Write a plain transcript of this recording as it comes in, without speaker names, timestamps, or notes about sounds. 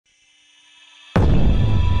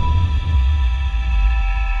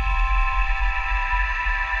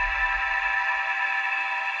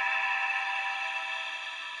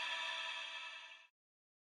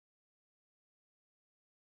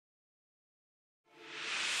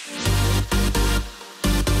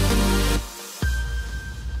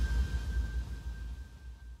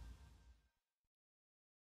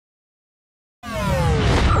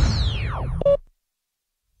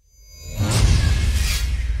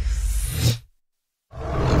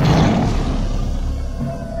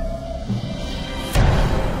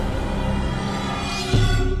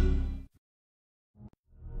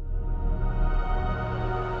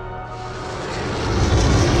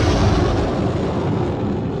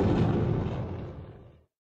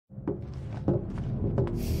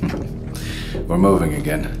We're moving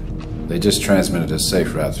again. They just transmitted a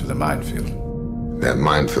safe route through the minefield. That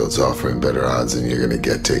minefield's offering better odds than you're gonna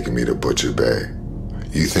get taking me to Butcher Bay.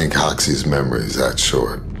 You think Hoxie's memory is that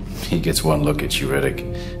short? He gets one look at you,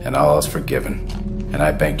 Riddick, and all is forgiven. And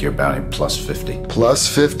I bank your bounty plus 50. Plus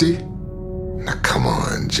 50? Now come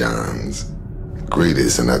on, Johns. Greed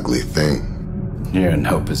is an ugly thing. You're in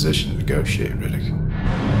no position to negotiate, Riddick.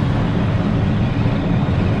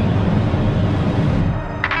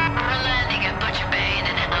 We're landing at Butcher Bay in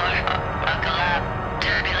an hour. Buckle up.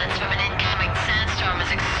 Turbulence from an incoming sandstorm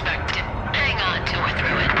is expected. Hang on till we're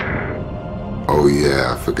through it. Oh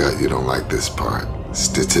yeah, I forgot you don't like this part.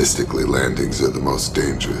 Statistically, landings are the most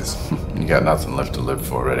dangerous. You got nothing left to live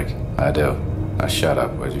for, Riddick. I do. Now shut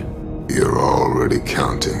up, would you? You're already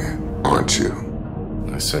counting it, aren't you?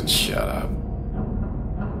 I said shut up.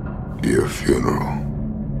 Your funeral.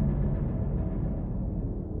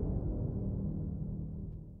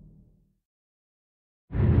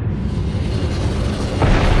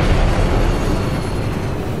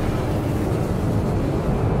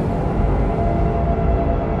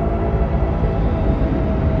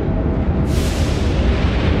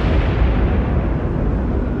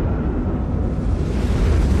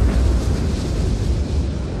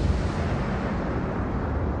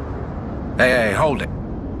 Hey, hold it.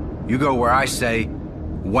 You go where I say,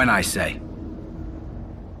 when I say.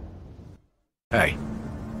 Hey,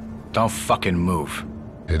 don't fucking move.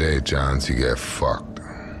 Today, Johns, you get fucked.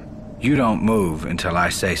 You don't move until I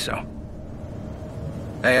say so.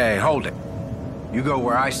 Hey, hold it. You go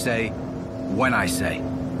where I say, when I say.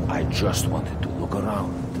 I just wanted to look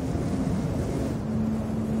around.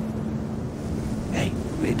 Hey,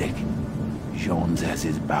 Riddick. Jones has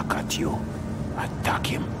his back at you. Attack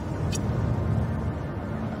him.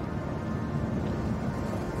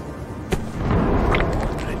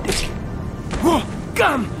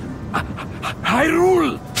 Gun! I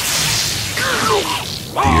rule!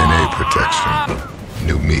 DNA protection.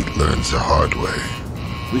 New meat learns the hard way.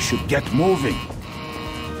 We should get moving.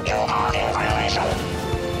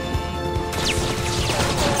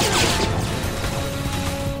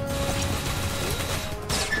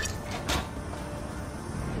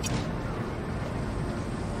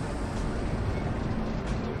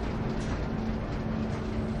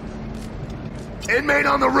 Inmate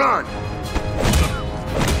on the run!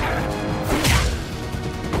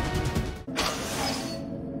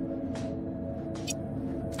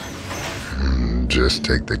 Just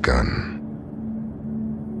take the gun.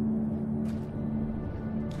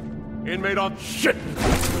 Inmate on shit!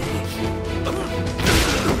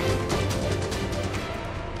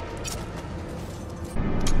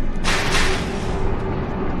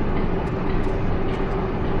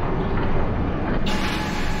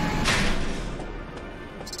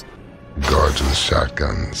 Guards with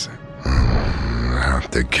shotguns. I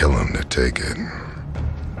have to kill him to take it.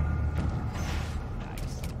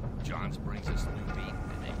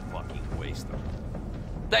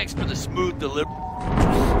 Thanks for the smooth delivery.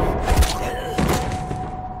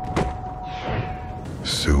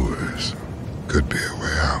 Sewers. Could be a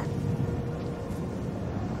way out.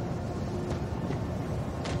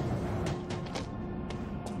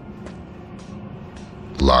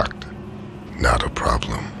 Locked. Not a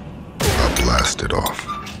problem. I'll blast it off.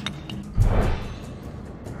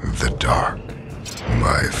 The dark.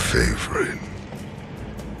 My favorite.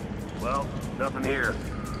 Well, nothing here.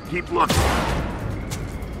 Keep looking.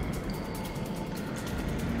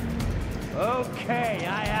 Okay,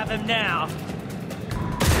 I have him now. Rise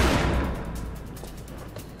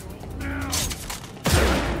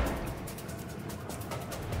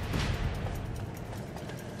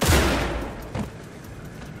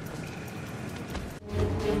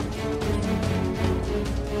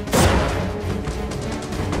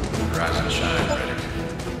and shine,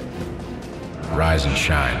 Riddick. Rise and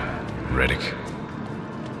shine, Riddick.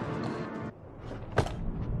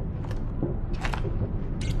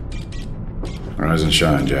 Rise and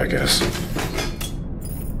shine, jackass.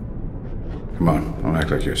 Come on, don't act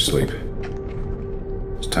like you're asleep.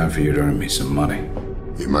 It's time for you to earn me some money.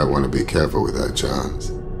 You might want to be careful with that,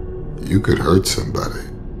 Johns. You could hurt somebody.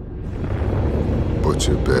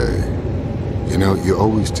 Butcher Bay. You know, you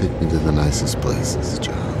always take me to the nicest places,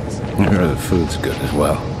 Johns. I'm sure the food's good as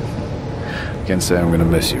well. Can't say I'm gonna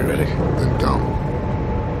miss you, Riddick. Then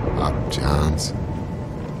don't. Up, Johns.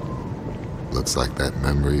 Looks like that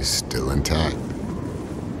memory's still intact.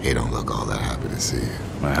 He don't look all that happy to see you.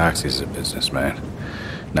 My Hoxie's a businessman.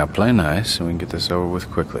 Now play nice and we can get this over with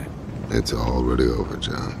quickly. It's already over,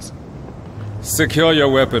 Johns. Secure your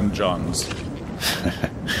weapon, Johns.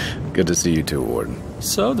 Good to see you too, Warden.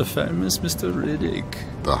 So the famous Mr. Riddick.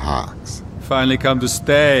 The Hox. finally come to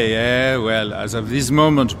stay, eh? Well, as of this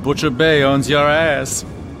moment, Butcher Bay owns your ass.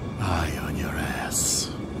 I own your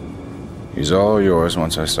ass. He's all yours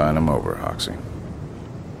once I sign him over, Hoxie.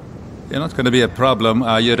 You're not gonna be a problem,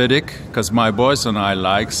 are you, Riddick? Because my boys and I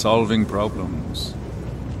like solving problems.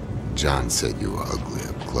 John said you were ugly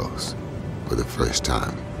up close. For the first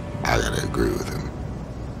time, I gotta agree with him.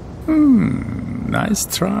 Nice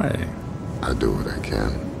try. I do what I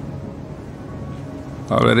can.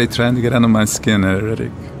 Already trying to get under my skin,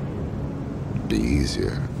 Riddick. Be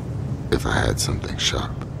easier if I had something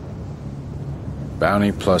sharp.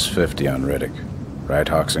 Bounty plus 50 on Riddick. Right,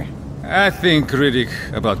 Hoxie? I think Riddick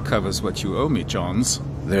about covers what you owe me, Johns.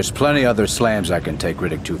 There's plenty other slams I can take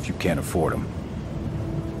Riddick to if you can't afford them.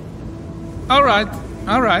 All right.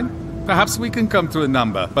 Perhaps we can come to a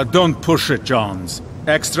number, but don't push it, Johns.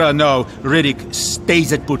 Extra, no. Riddick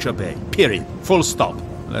stays at Butcher Bay. Period. Full stop.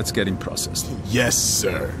 Let's get him processed. Yes,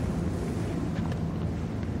 sir.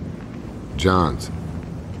 Johns,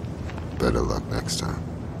 better luck next time.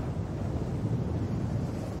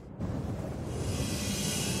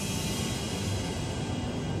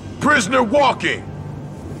 Prisoner walking!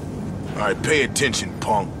 Alright, pay attention,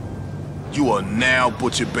 punk. You are now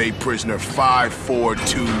Butcher Bay prisoner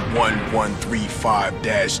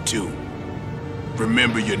 5421135-2.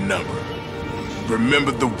 Remember your number.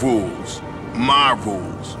 Remember the rules. My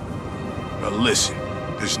rules. Now listen,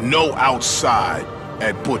 there's no outside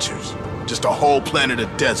at Butcher's. Just a whole planet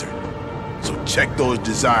of desert. So check those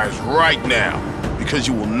desires right now, because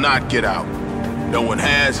you will not get out. No one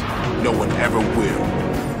has, no one ever will.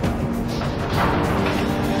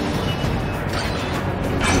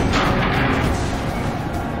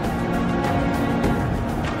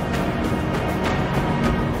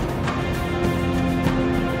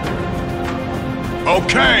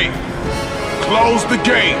 Okay, close the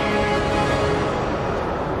gate.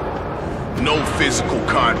 No physical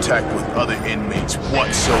contact with other inmates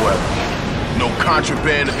whatsoever. No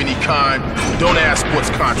contraband of any kind. Don't ask what's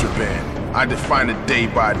contraband. I define it day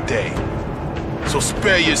by day. So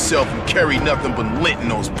spare yourself and carry nothing but lint in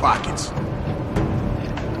those pockets.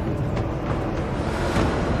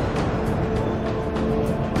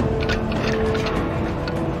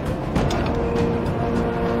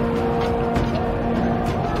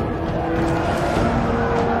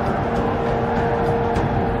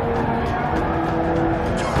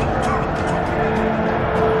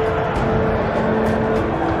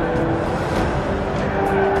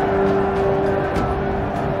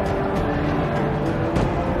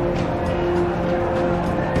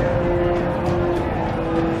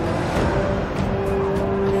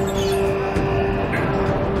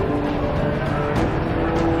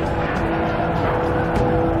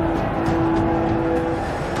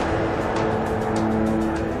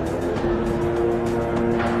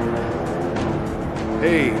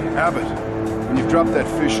 Hey, Abbott, when you drop that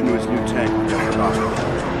fish into his new tank, we got it off.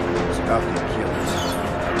 It's about to kill us.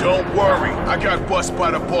 Don't worry, I got bust by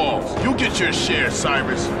the balls. You get your share,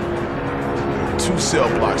 Cyrus. 2 cell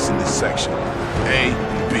blocks in this section. A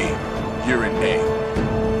and B. You're in A.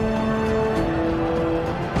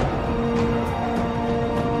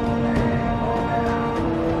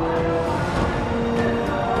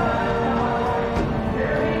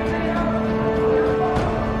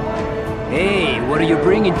 Hey, what are you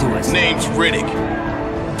bringing to us? Name's Riddick.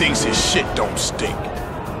 Thinks his shit don't stink.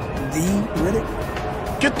 The Riddick?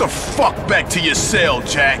 Get the fuck back to your cell,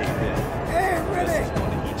 Jack.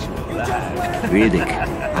 Riddick,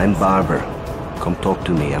 I'm Barber. Come talk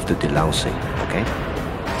to me after delousing, okay?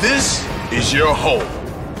 This is your home.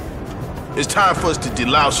 It's time for us to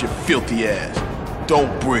delouse your filthy ass.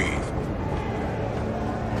 Don't breathe.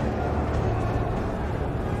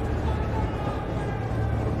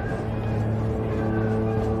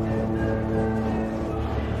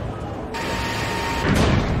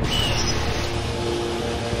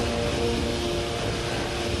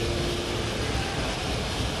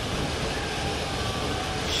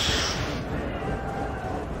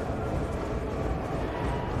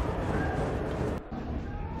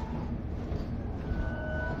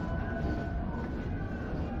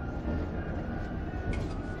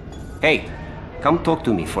 Hey, come talk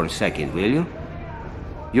to me for a second, will you?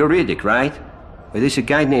 You're Riddick, right? Well, there's a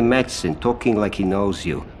guy named Madsen talking like he knows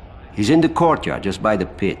you. He's in the courtyard just by the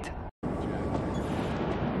pit.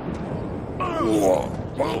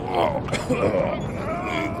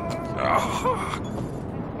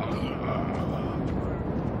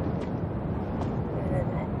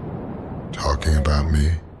 Talking about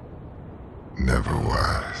me? Never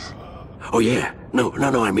wise. Oh, yeah. No,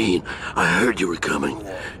 I mean, I heard you were coming.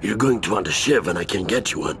 You're going to want a shiv and I can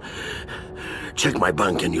get you one. Check my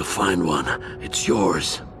bank and you'll find one. It's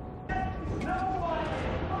yours.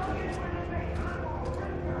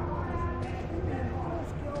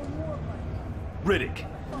 Riddick,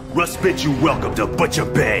 Russ bids you welcome to Butcher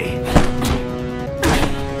Bay.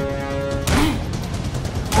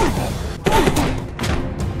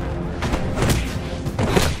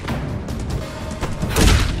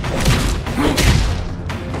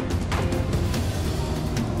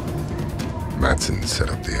 Madsen set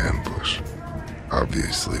up the ambush.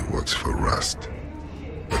 Obviously works for Rust.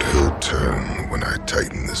 But he'll turn when I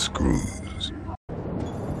tighten the screws.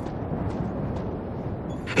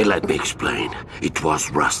 Hey, let me explain. It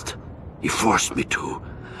was Rust. He forced me to.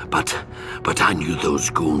 But I knew those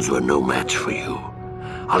goons were no match for you.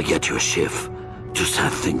 I'll get you a shift to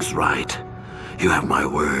set things right. You have my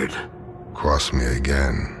word. Cross me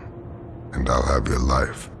again, and I'll have your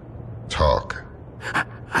life. Talk.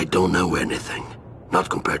 I don't know anything. Not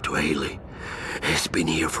compared to Haley. He's been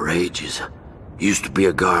here for ages. Used to be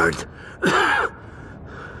a guard.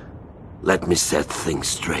 Let me set things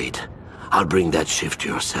straight. I'll bring that shift to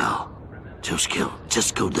your cell.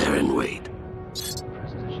 Just go there and wait.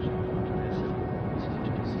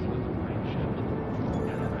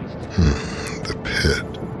 The pit.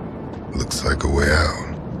 Looks like a way out.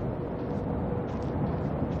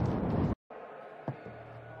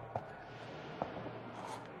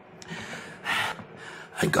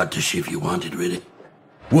 I got the shift you wanted, Riddick.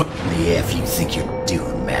 What the F you think you're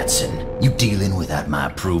doing, Madsen? You dealing without my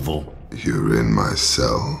approval? You're in my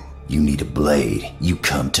cell. You need a blade, you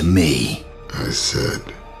come to me. I said,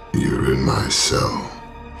 you're in my cell.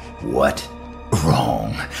 What?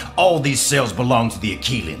 Wrong. All these cells belong to the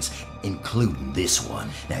Aquilans, including this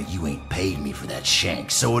one. Now, you ain't paid me for that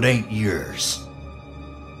shank, so it ain't yours.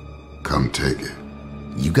 Come take it.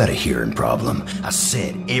 You got a hearing problem. I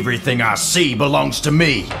said everything I see belongs to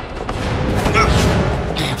me.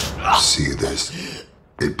 See this?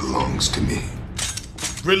 It belongs to me.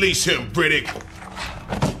 Release him, Riddick.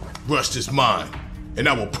 Rust is mine, and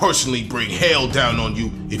I will personally bring hell down on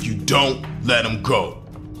you if you don't let him go.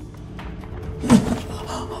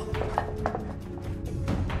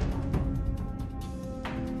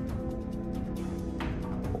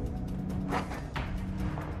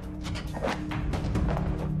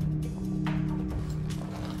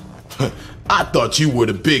 I thought you were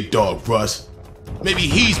the big dog, Russ. Maybe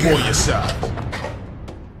he's more your size.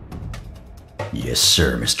 Yes,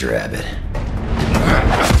 sir, Mr. Abbott.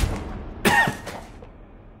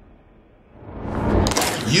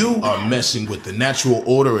 You are messing with the natural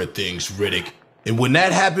order of things, Riddick. And when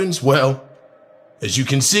that happens, well, as you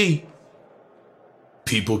can see,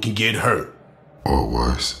 people can get hurt. Or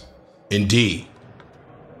worse. Indeed.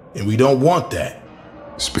 And we don't want that.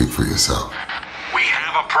 Speak for yourself. We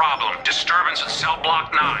have a problem. Disturbance at cell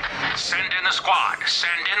block 9. Send in the squad.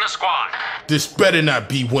 Send in the squad. This better not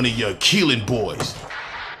be one of your Keelan boys.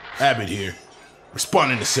 Abbott here.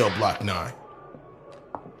 Responding to cell block 9.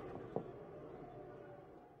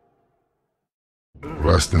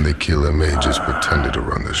 Rust and the Keelan may just pretended to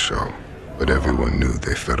run the show, but everyone knew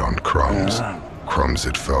they fed on crumbs. Crumbs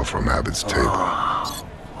that fell from Abbott's table.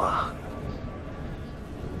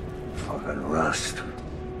 Fucking Rust.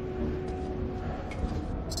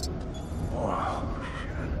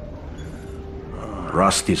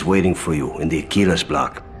 Rust is waiting for you in the Achilles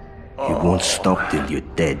block. He won't stop till you're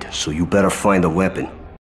dead, so you better find a weapon.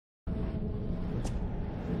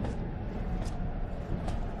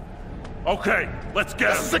 Okay, let's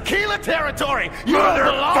get him. This is Aquila territory! You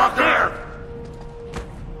Motherfucker!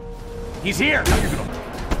 He's here!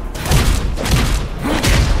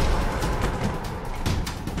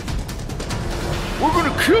 We're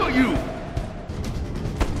gonna kill you!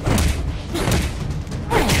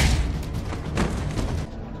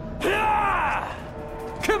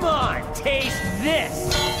 Come on, taste this!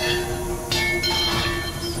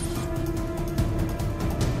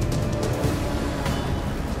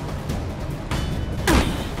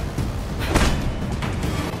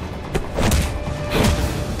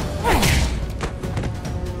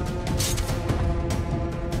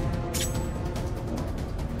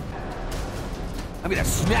 I'm gonna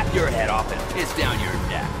snap your head off and piss down your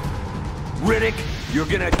neck. Riddick, you're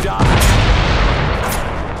gonna die.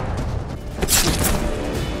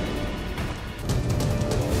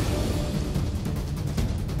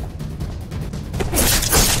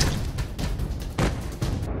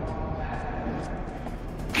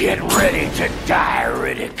 Get ready to die,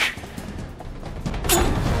 Riddick.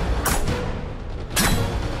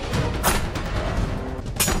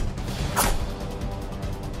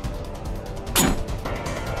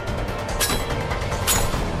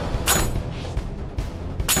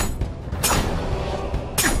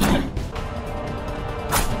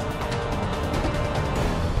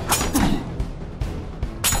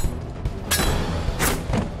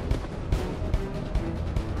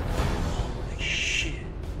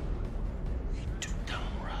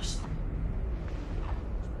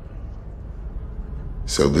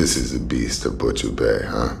 So this is the beast of Butcher Bay,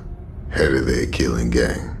 huh? Head of the killing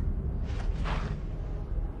gang.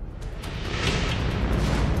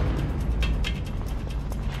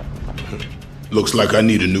 Looks like I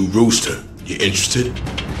need a new rooster. You interested?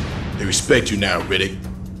 They respect you now, Riddick.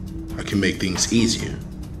 I can make things easier.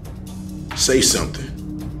 Say something.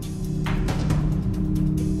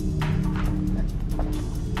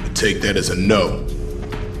 I take that as a no.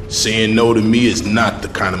 Saying no to me is not the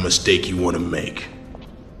kind of mistake you want to make.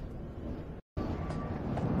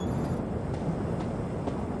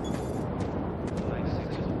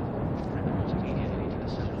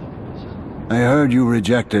 I heard you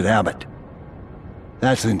rejected Abbott.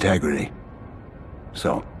 That's integrity.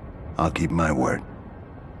 So, I'll keep my word.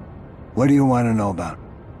 What do you want to know about?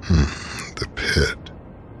 The pit.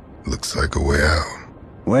 Looks like a way out.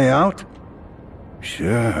 Way out?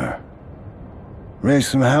 Sure. Raise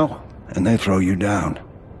some hell, and they throw you down.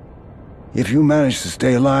 If you manage to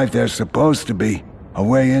stay alive, there's supposed to be a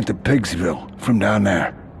way into Pigsville from down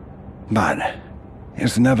there. But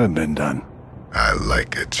it's never been done. I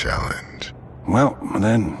like a challenge. Well,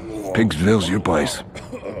 then, Pigsville's your place.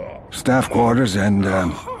 Staff quarters, and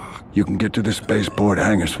you can get to the spaceport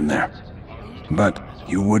hangars from there. But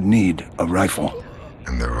you would need a rifle.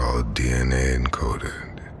 And they're all DNA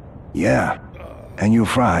encoded. Yeah, and you'll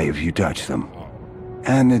fry if you touch them.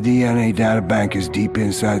 And the DNA databank is deep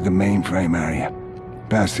inside the mainframe area,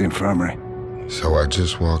 past the infirmary. So I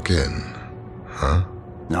just walk in, huh?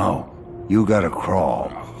 No, you gotta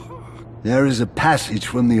crawl. There is a passage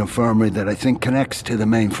from the infirmary that I think connects to the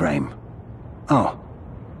mainframe. Oh,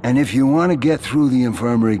 and if you want to get through the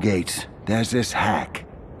infirmary gates, there's this hack.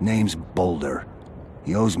 Name's Boulder.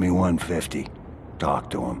 He owes me $150.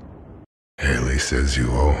 Talk to him. Haley says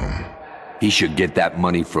you owe him. He should get that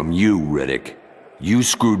money from you, Riddick. You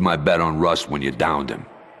screwed my bet on Rust when you downed him.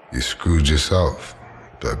 You screwed yourself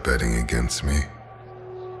by betting against me.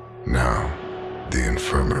 Now, the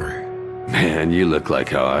infirmary. Man, you look like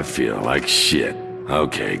how I feel, like shit.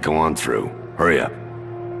 Okay, go on through. Hurry up.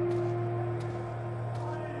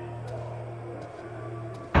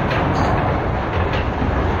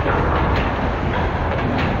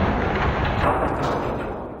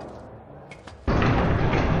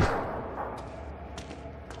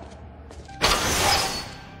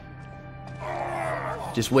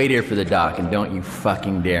 Just wait here for the dock and don't you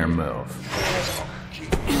fucking dare move.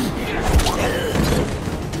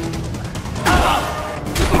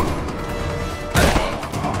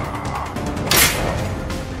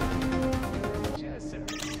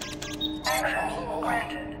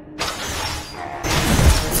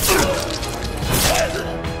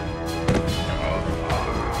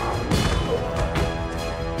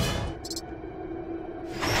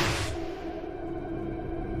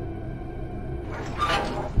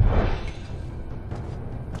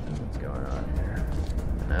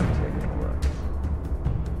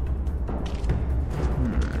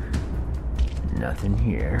 Nothing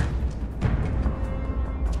here.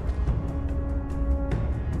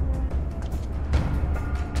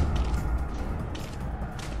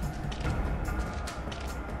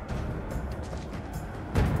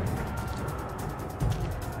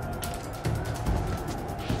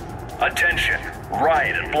 Attention,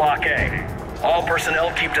 riot at Block A. All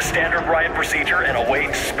personnel keep to standard riot procedure and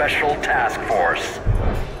await special task force.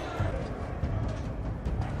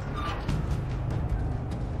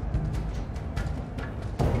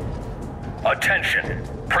 Attention!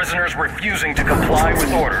 Prisoners refusing to comply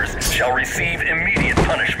with orders shall receive immediate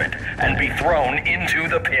punishment and be thrown into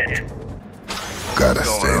the pit. Gotta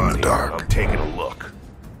stay in the dark. I'm taking a look.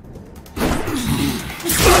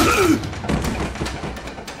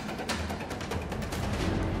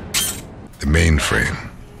 The mainframe.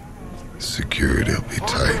 Security will be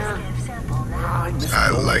tight. I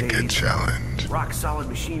like a challenge. Rock solid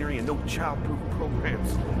machinery and no child-proof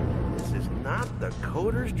programs. This is not the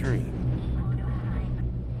coder's dream.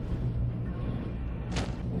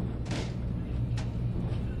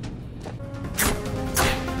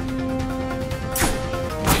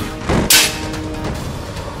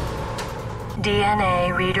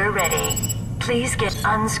 DNA reader ready. Please get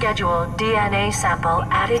unscheduled DNA sample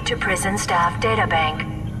added to prison staff databank.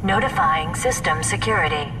 Notifying system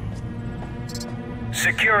security.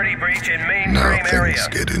 Security breach in mainframe area.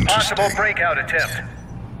 Possible breakout attempt.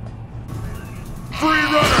 Free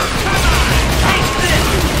runner!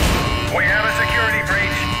 We have a security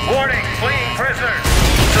breach. Warning, fleeing prisoners.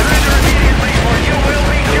 Surrender immediately or you will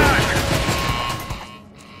be shot.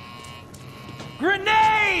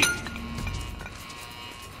 Grenade!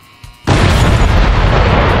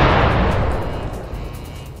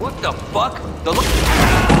 What the fuck? The look.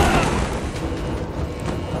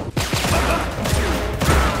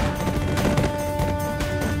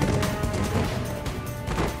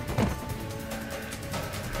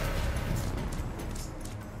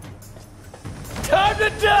 to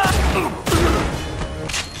die!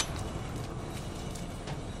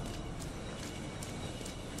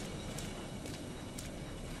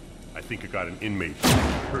 I think I got an inmate.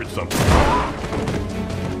 Heard something.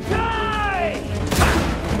 Die!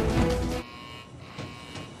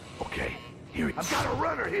 Okay, here he is. I've got a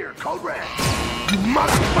runner here, Code Red. You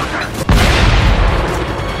motherfucker!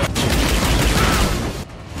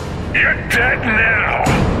 You're dead now!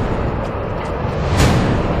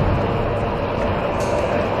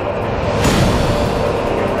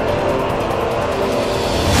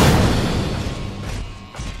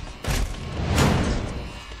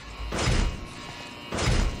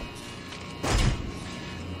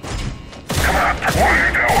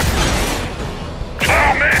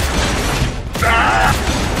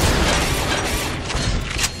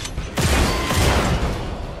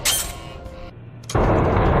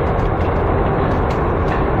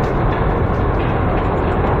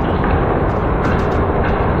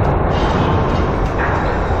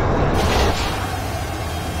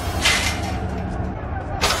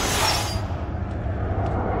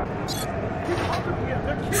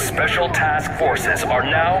 Special task forces are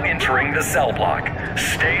now entering the cell block.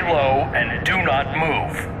 Stay low and do not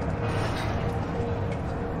move.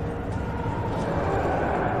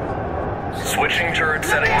 Switching turret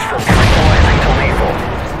settings from tranquilizing to lethal.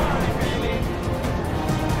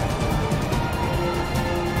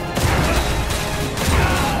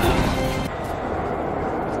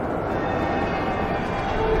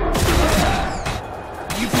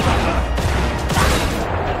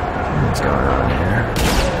 What's going on here?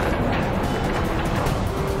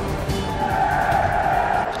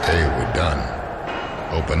 Hey, we're done.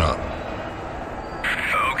 Open up.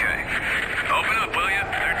 Okay. Open up, will you?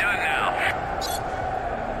 They're done now.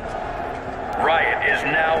 Riot is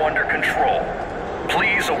now under control.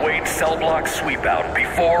 Please await cell block sweep out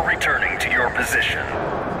before returning to your position.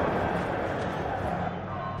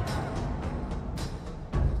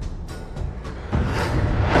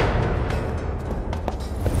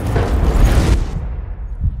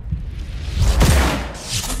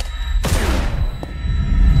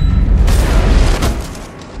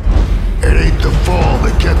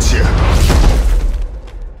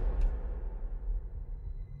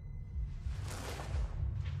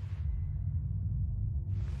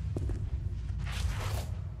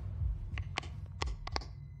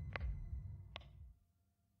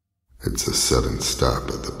 It's a sudden stop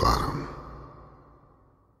at the bottom.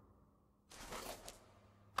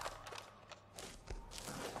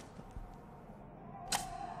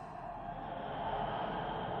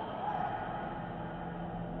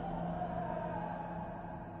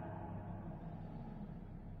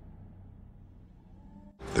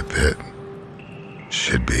 The pit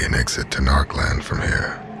should be an exit to Narcland from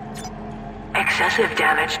here. Excessive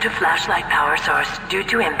damage to flashlight power source due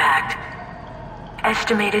to impact.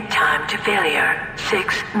 Estimated time to failure,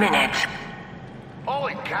 6 minutes.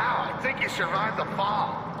 Holy cow, I think you survived the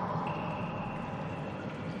fall.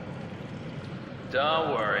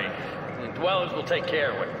 Don't worry. The dwellers will take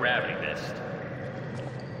care of what gravity missed.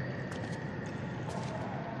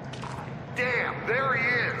 Damn, there he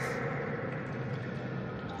is.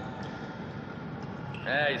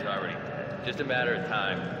 He's already dead. Just a matter of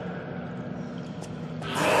time.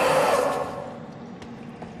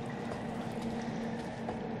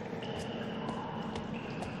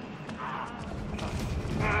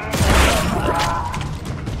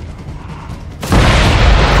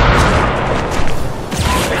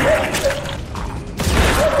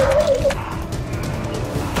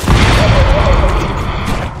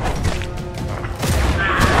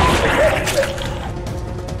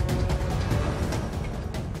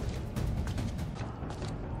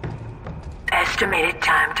 Estimated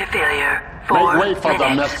time to failure, 4 minutes. Make way for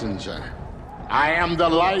the messenger. I am the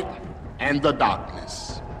light and the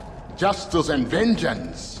darkness. Justice and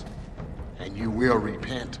vengeance. And you will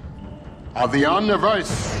repent. Or the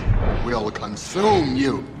universe will consume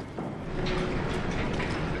you.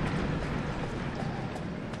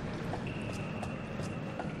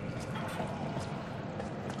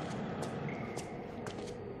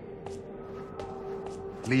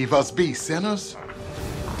 Leave us be, sinners.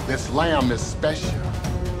 This lamb is special.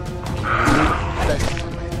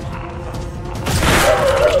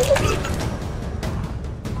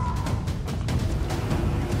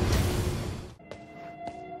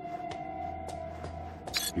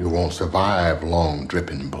 You won't survive long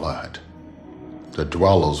dripping blood. The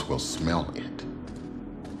dwellers will smell it.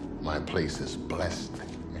 My place is blessed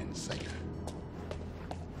and safe.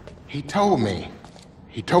 He told me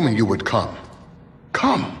you would come.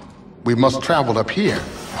 Come. We must travel up here,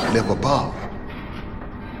 live above.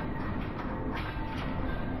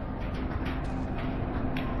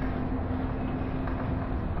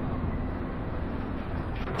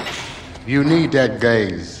 You need that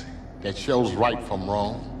gaze that shows right from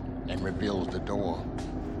wrong and reveals the door.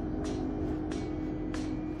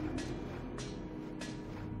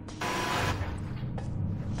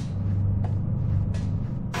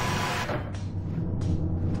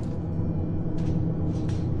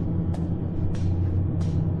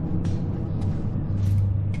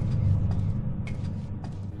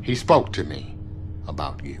 He spoke to me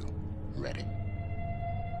about you, Riddick.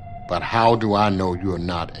 But how do I know you're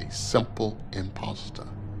not a simple imposter?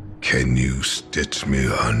 Can you stitch me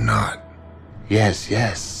or not? Yes,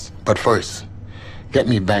 yes. But first, get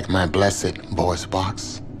me back my blessed voice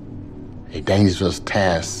box. A dangerous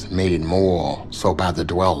task made more so by the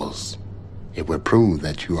dwellers. It would prove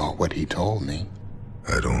that you are what he told me.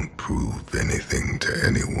 I don't prove anything to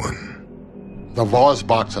anyone. The voice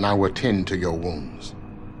box and I will tend to your wounds.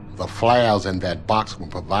 The flares in that box will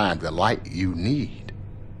provide the light you need.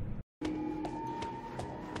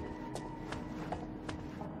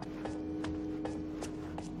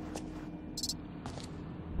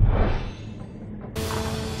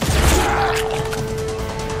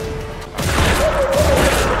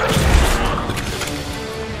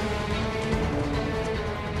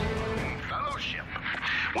 Fellowship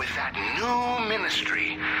with that new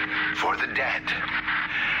ministry for the dead.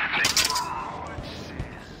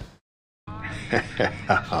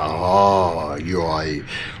 Oh, you are a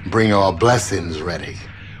bringer of blessings, Riddick.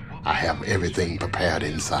 I have everything prepared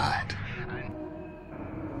inside.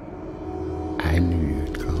 I knew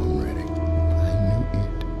you'd come, Riddick. I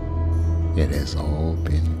knew it. It has all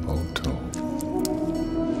been foretold.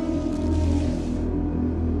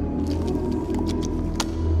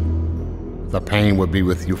 The pain will be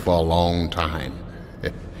with you for a long time.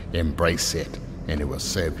 Embrace it, and it will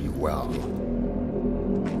serve you well.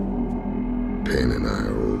 Pain and I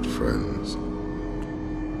are old friends.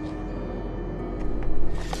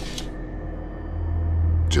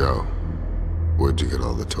 Joe, where'd you get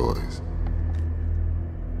all the toys?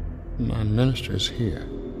 My minister is here,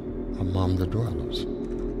 among the dwellers.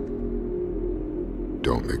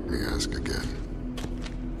 Don't make me ask again.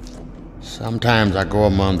 Sometimes I go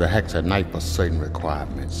among the hacks at night for certain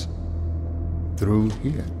requirements. Through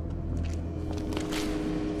here.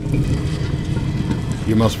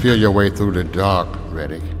 You must feel your way through the dark,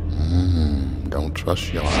 Riddick. Don't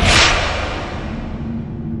trust your eyes.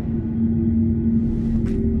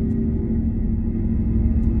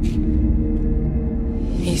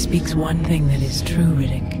 He speaks one thing that is true,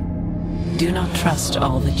 Riddick. Do not trust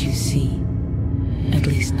all that you see. At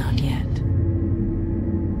least not yet.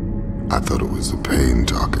 I thought it was the pain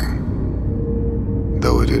talking,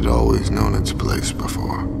 though it had always known its place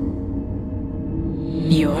before.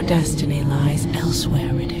 Your destiny lies elsewhere,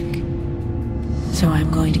 Riddick. So I'm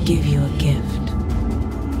going to give you a gift.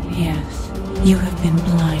 Yes, you have been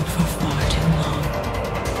blind for far too long.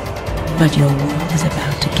 But your world is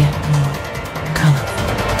about to get more colorful.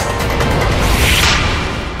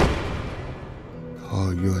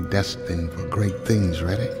 Oh, you're destined for great things,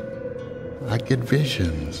 Riddick. I get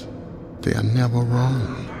visions. They are never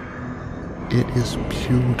wrong. It is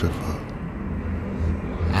beautiful.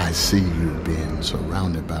 I see you being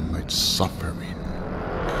surrounded by much suffering.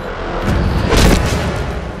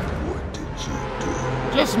 What did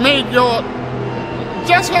you do?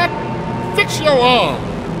 Just fix your arm.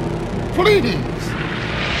 Please.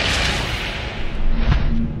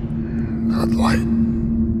 Not light.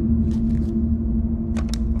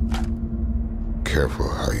 Careful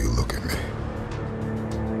how you look at me.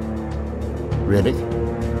 Riddick,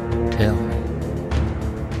 tell me.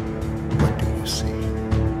 What do you see?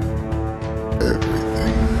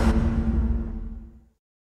 Everything.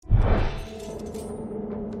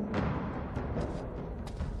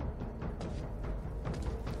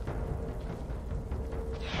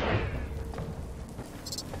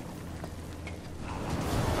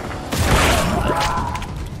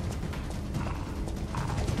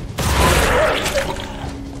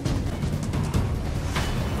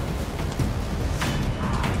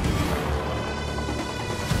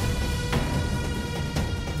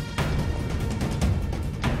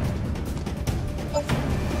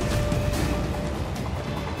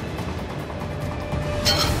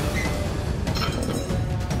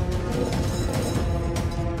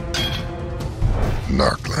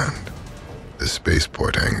 Narkland. The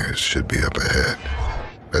spaceport hangars should be up ahead.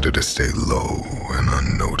 Better to stay low and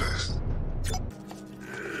unnoticed.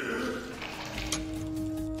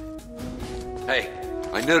 Hey,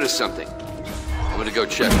 I noticed something. I'm gonna go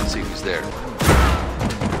check and see who's there.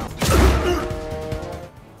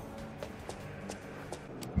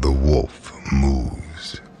 The wolf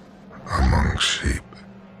moves among sheep.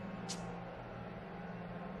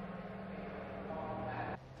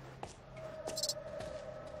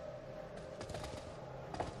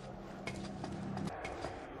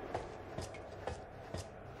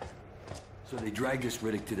 So they dragged this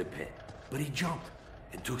Riddick to the pit. But he jumped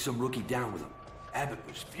and took some rookie down with him. Abbott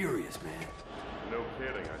was furious, man. No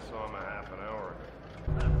kidding, I saw him a half an hour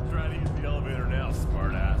ago. I'm trying to use the elevator now,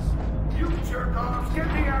 smartass. You jerk-offs, get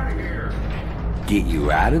me out of here! Get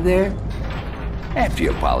you out of there? After you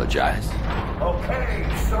apologize. Okay,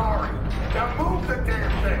 sorry. Now move the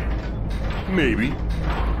damn thing! Maybe.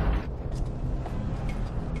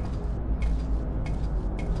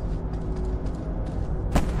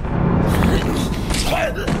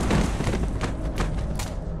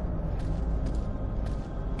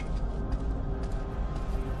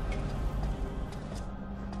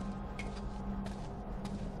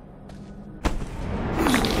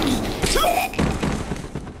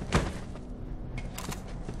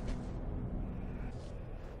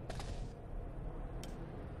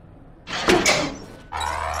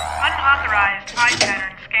 Unauthorized eye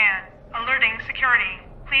pattern scan. Alerting security.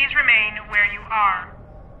 Please remain where you are.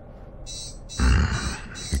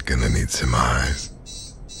 Gonna need some eyes.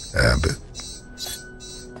 Abbott.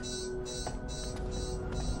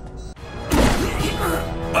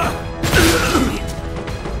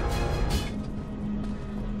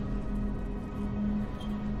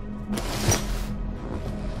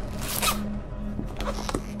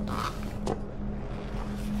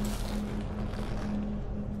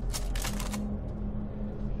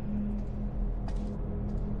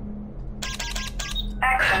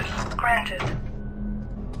 Access granted.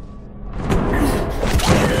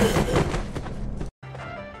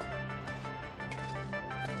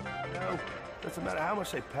 No, doesn't matter how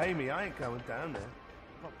much they pay me, I ain't going down there.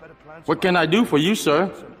 Got better plans. What can I do for you, sir?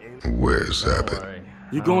 Where's Abbott?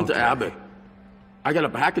 You going to Abbott. I got a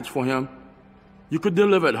package for him. You could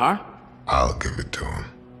deliver it, huh? I'll give it to him.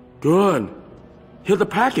 Good. Here's the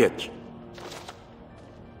package.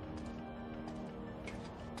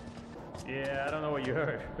 Yeah, I don't know what you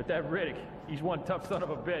heard, but that Riddick, he's one tough son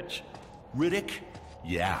of a bitch. Riddick?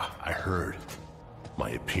 Yeah, I heard.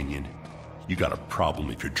 My opinion, you got a problem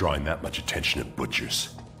if you're drawing that much attention at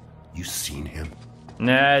butchers. You seen him?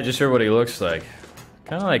 Nah, I just heard what he looks like.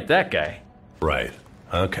 Kinda like that guy. Right.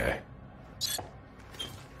 Okay.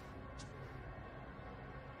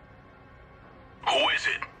 Who is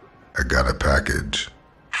it? I got a package.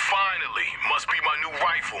 Finally, must be my new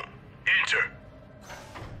rifle. Enter.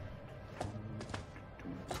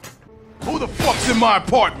 Who the fuck's in my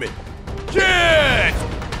apartment? Shit!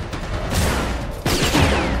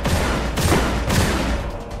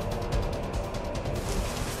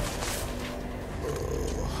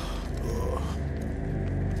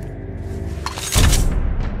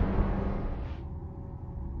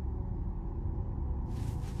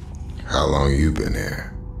 How long you been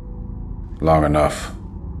here? Long enough.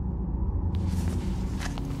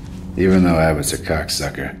 Even though Abbott's a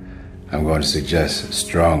cocksucker, I'm going to suggest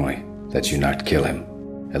strongly that you not kill him.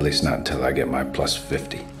 At least not until I get my plus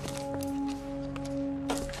 50.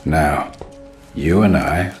 Now, you and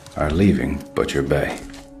I are leaving Butcher Bay.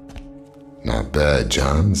 Not bad,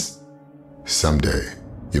 Johns. Someday,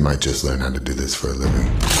 you might just learn how to do this for a living.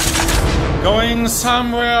 Going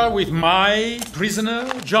somewhere with my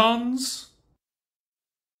prisoner, Johns?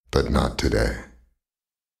 But not today.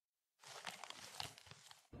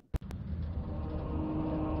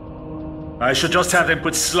 I should just have them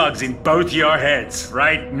put slugs in both your heads,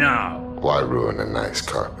 right now. Why ruin a nice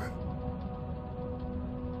carpet?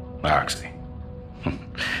 Oxy.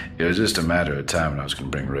 It was just a matter of time when I was going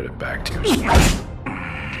to bring Riddick back to you.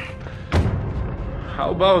 How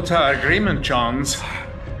about our agreement, Johns?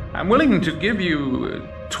 I'm willing to give you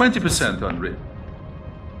 20% on Riddick.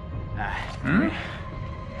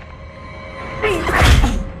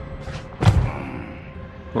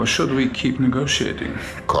 Or should we keep negotiating?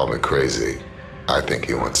 Call me crazy. I think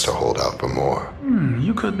he wants to hold out for more.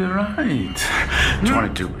 You could be right.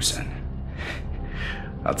 22%.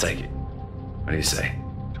 I'll take it. What do you say?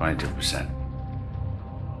 22%.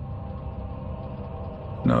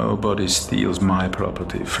 Nobody steals my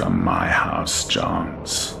property from my house,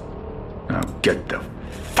 Johns. Now get the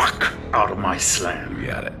fuck out of my slam. You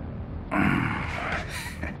got it.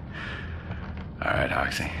 All right,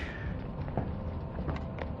 Oxy.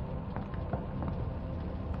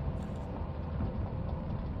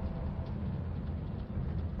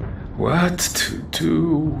 What to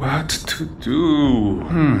do? What to do?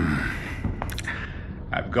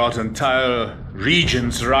 I've got entire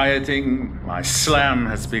regions rioting. My slam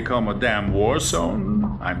has become a damn war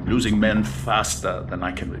zone. I'm losing men faster than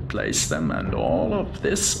I can replace them, and all of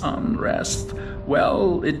this unrest,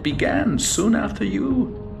 well, it began soon after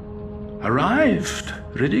you arrived,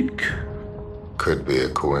 Riddick. Could be a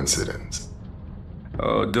coincidence.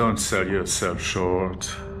 Oh, don't sell yourself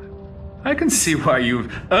short. I can see why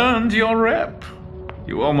you've earned your rep.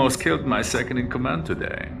 You almost killed my second in command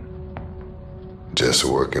today. Just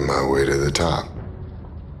working my way to the top.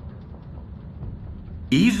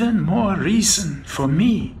 Even more reason for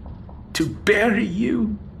me to bury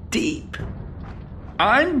you deep.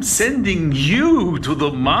 I'm sending you to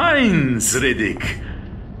the mines, Riddick.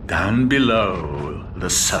 Down below the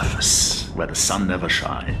surface, where the sun never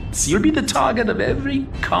shines. You'll be the target of every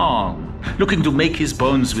Khan looking to make his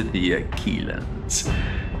bones with the Aquilans.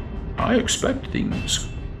 I expect things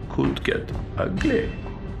could get ugly.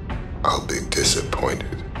 I'll be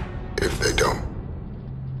disappointed if they don't.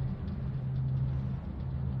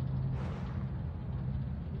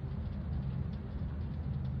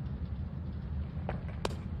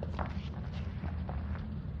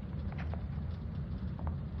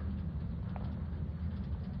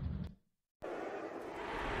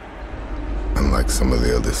 Unlike some of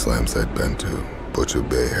the other slams I'd been to, Butcher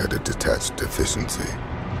Bay had a detached deficiency.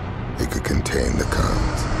 It could contain the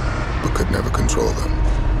Khans, but could never control them.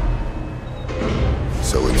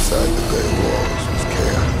 So inside the Bay walls was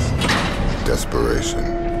chaos, desperation,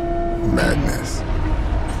 madness,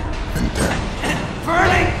 and death.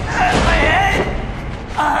 Burning at my head!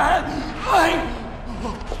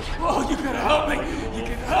 Oh, you gotta help me! You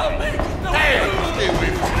can help me! No, hey, stay away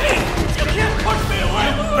from me! You can't push me away!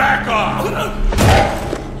 Back off!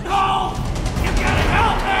 No! You gotta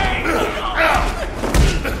help me!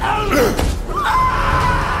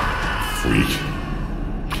 Freak.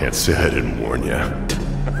 Can't say I didn't warn ya.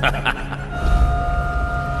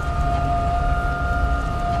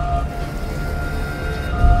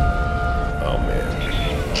 Oh man.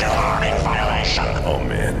 You're in violation. Oh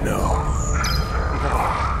man, no.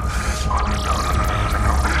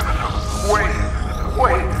 Wait!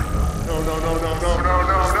 No.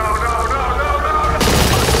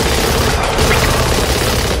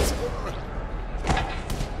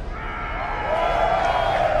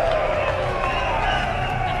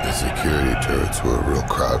 The security turrets were a real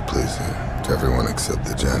crowd pleaser to everyone except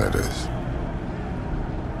the janitors.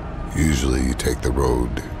 Usually you take the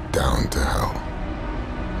road down to hell.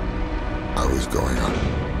 I was going up.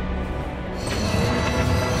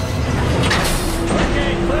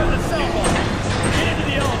 Okay, clear the cell phone. Get into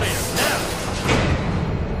the elevator, now!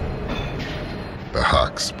 The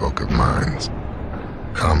Hawk spoke of mines.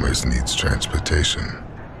 Commerce needs transportation.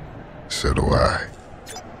 So do I.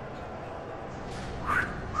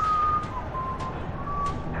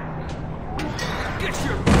 Get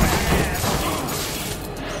your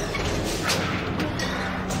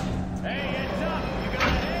Hey, heads up! You got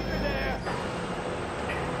an anchor there!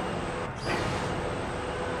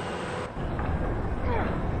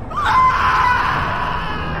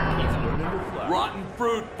 Rotten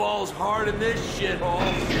fruit falls hard in this shithole.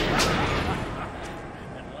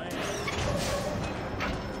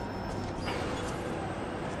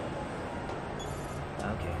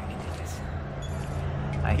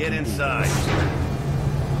 Get inside.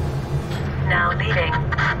 Now leaving.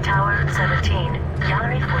 Tower 17,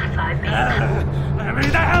 Gallery 45B. Let me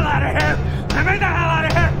the hell out of here! Let me the hell out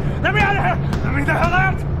of here! Let me out of here! Let me the hell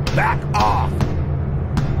out! Back off!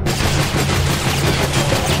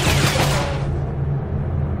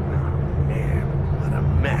 Man, what a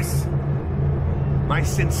mess. My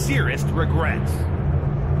sincerest regrets.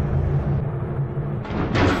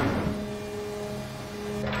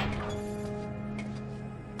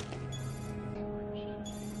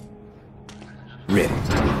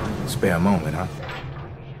 Riddick, spare a moment, huh?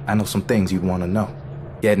 I know some things you'd want to know.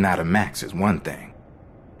 Getting out of Max is one thing.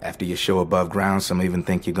 After your show above ground, some even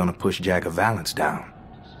think you're gonna push Jagger Valance down.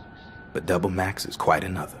 But double Max is quite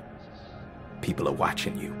another. People are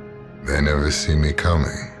watching you. They never see me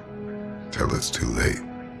coming till it's too late.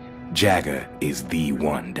 Jagger is the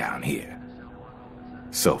one down here.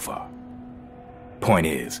 So far. Point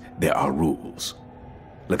is, there are rules.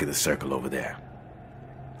 Look at the circle over there.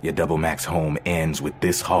 Your double max home ends with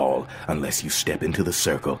this hall unless you step into the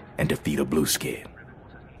circle and defeat a blue skin.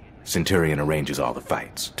 Centurion arranges all the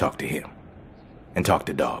fights. Talk to him. And talk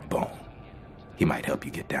to Dog Bone. He might help you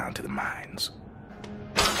get down to the mines.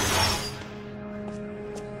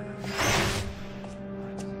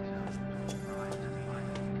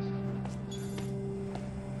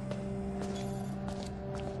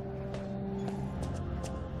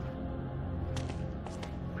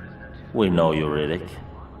 We know you, Riddick.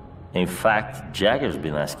 In fact, Jagger's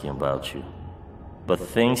been asking about you. But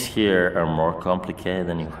things here are more complicated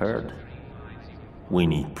than you heard. We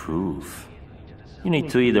need proof. You need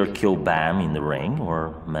to either kill Bam in the ring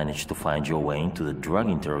or manage to find your way into the drug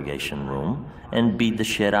interrogation room and beat the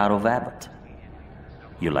shit out of Abbott.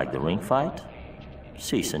 You like the ring fight?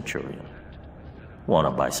 See Centurion. Wanna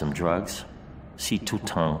buy some drugs? See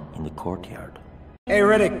Touton in the courtyard. Hey,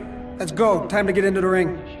 Riddick, let's go. Time to get into the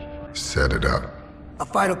ring. Set it up. A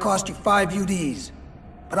fight will cost you 5 UDs,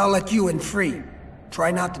 but I'll let you in free. Try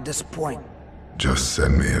not to disappoint. Just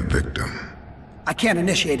send me a victim. I can't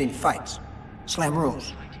initiate any fights. Slam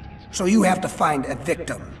rules. So you have to find a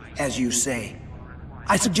victim, as you say.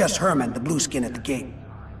 I suggest Herman, the blue skin at the gate.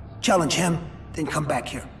 Challenge him, then come back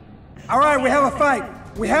here. All right, we have a fight.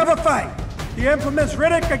 We have a fight. The infamous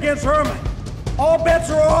Riddick against Herman. All bets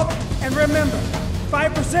are off, and remember,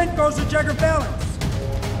 5% goes to Jagger balance.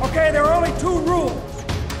 Okay, there are only 2 rules.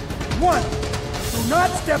 1, do not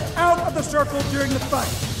step out of the circle during the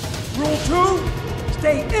fight. Rule 2,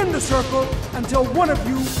 stay in the circle until one of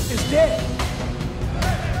you is dead.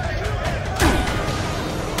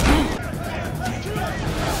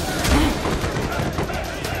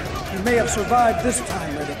 You may have survived this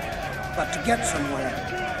time, Riddick, but to get somewhere,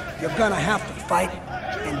 you're gonna have to fight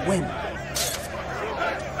and win.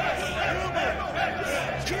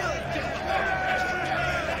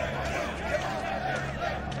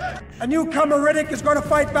 A newcomer, Riddick, is going to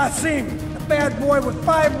fight Basim, the bad boy with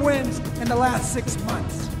 5 wins in the last 6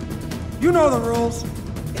 months. You know the rules.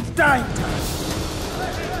 It's dying time.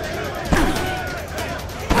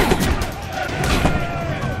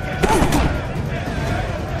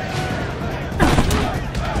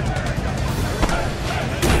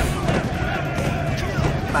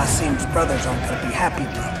 Basim's brothers aren't going to be happy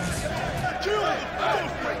about this.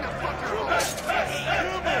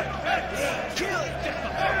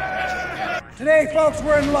 Today, folks,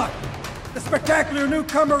 we're in luck. The spectacular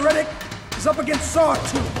newcomer Riddick is up against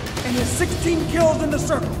Sawtooth and his 16 kills in the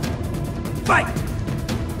circle. Fight!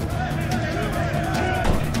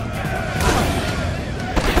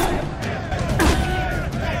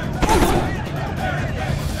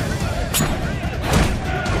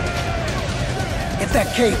 If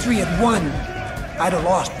that K3 had won, I'd have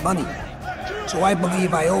lost money. So I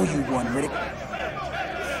believe I owe you one, Riddick.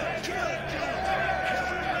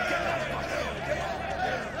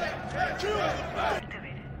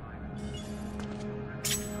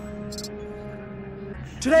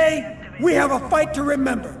 Today, we have a fight to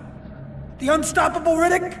remember. The unstoppable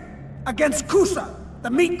Riddick against Kusa,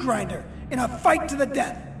 the meat grinder, in a fight to the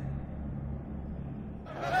death.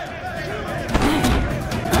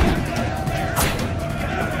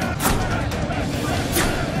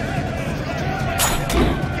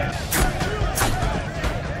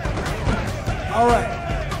 All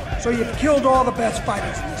right, so you've killed all the best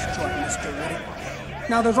fighters in this joint, Mr. Riddick.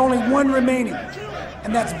 Now there's only one remaining,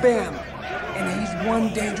 and that's Bam. And he's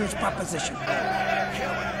one dangerous proposition.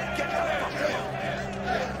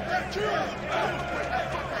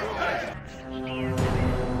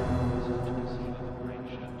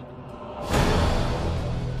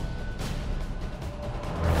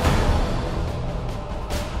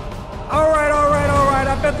 All right.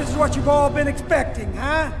 I bet this is what you've all been expecting,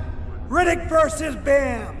 huh? Riddick versus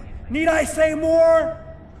Bam. Need I say more?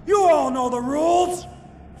 You all know the rules.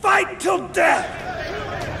 Fight till death!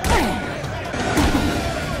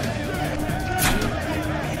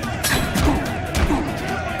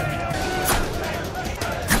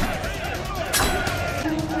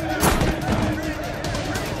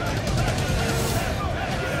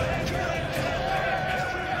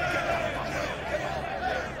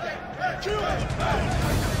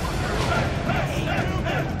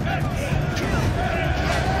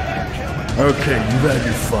 Okay, you've had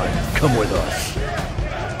your fight. Come with us.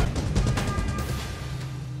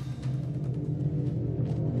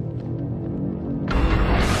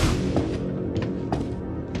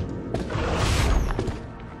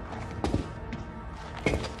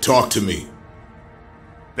 Talk to me.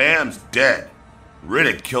 Bam's dead.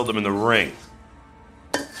 Riddick killed him in the ring.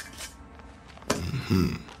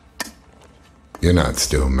 You're not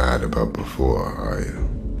still mad about before, are you?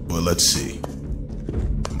 Well, let's see.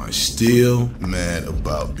 Am I still mad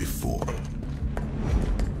about before?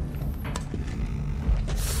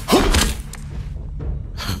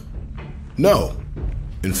 No.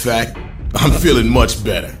 In fact, I'm feeling much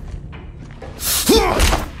better.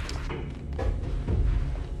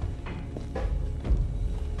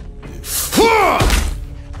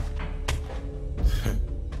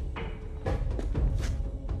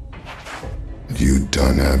 You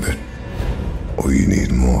done, Abbott? Or you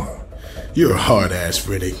need more? You're a hard-ass,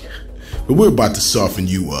 Riddick. But we're about to soften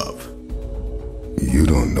you up. You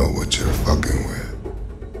don't know what you're fucking with.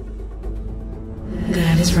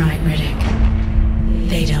 That is right, Riddick.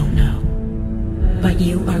 They don't know. But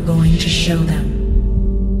you are going to show them.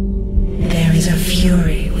 There is a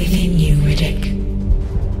fury within you, Riddick.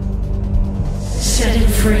 Set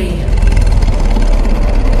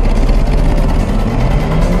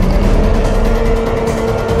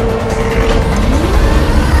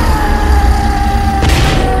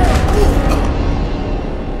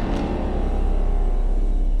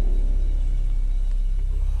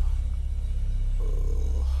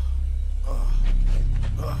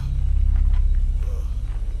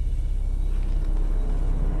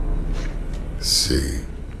See,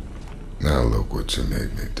 now look what you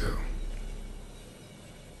made me do.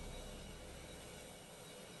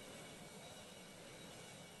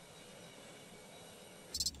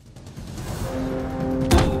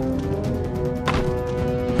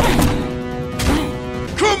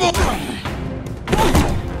 Come on!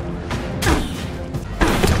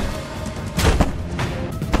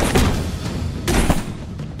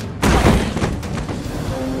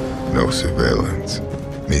 No surveillance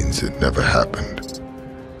means it never happened.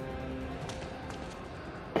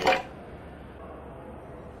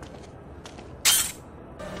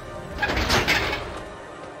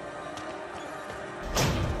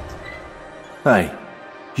 Hey,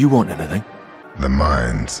 you want anything? The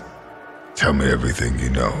mines. Tell me everything you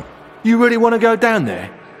know. You really want to go down there?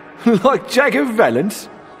 Like Jagger Valance?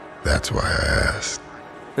 That's why I asked.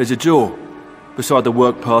 There's a door beside the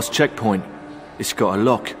work pass checkpoint. It's got a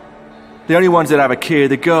lock. The only ones that have a key are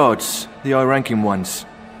the guards, the high-ranking ones.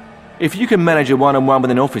 If you can manage a one-on-one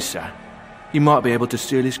with an officer, you might be able to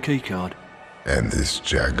steal his keycard. And this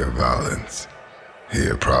Jagger Valance, he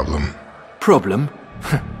a problem? Problem?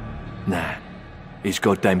 Nah. He's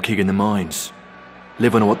goddamn king in the mines.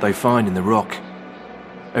 Live on what they find in the rock.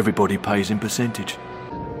 Everybody pays in percentage.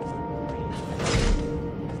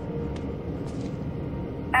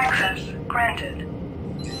 Access granted.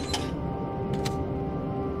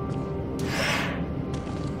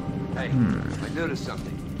 Hey, I noticed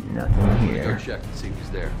something. Nothing here. Go check and see if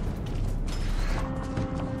he's there.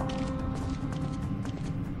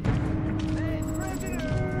 Hey,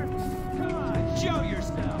 prisoner! Come on, show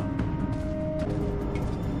yourself!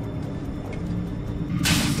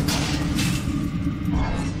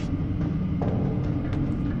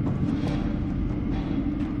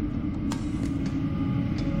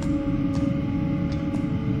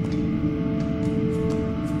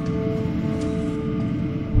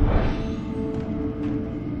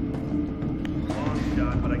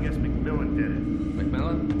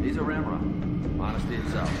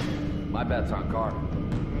 My bet's on Carter.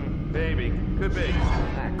 Maybe. Could be.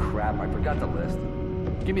 Ah, crap. I forgot the list.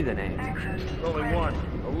 Give me the name. Only one.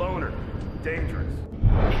 A loner. Dangerous.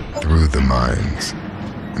 Through the mines,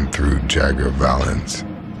 and through Jagger Valance,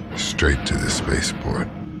 straight to the spaceport.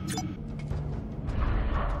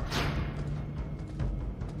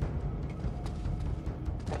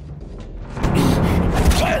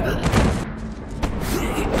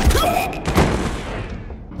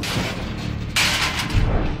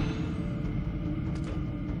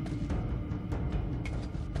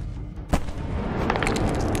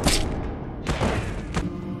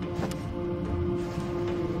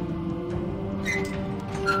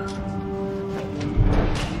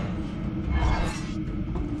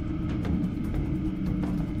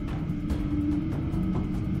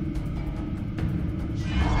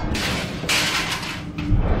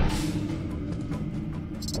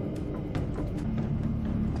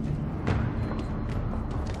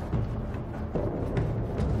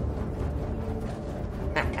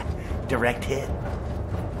 Direct hit.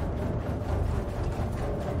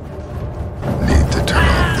 Need to turn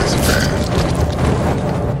off this fan.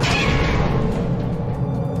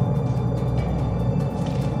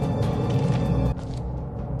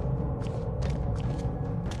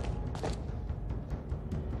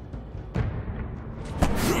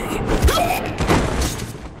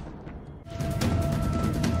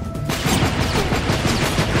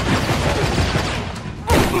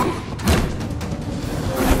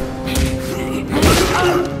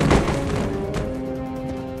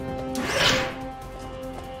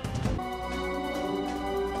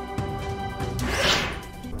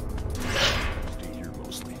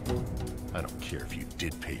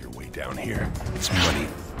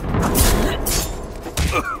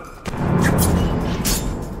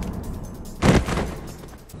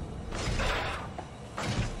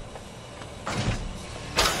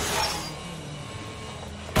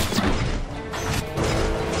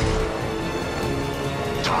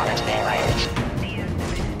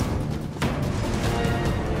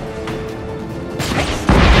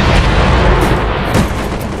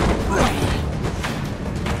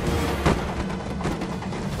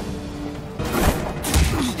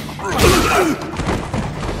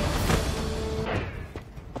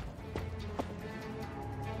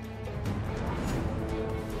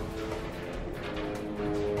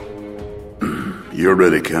 You're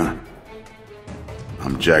Riddick, huh?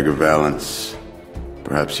 I'm Jagger Valance.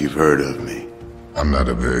 Perhaps you've heard of me. I'm not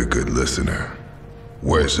a very good listener.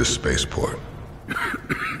 Where's the spaceport?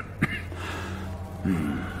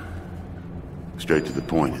 Straight to the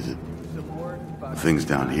point, is it? Things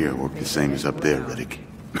down here work the same as up there, Riddick.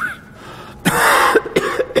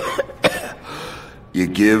 You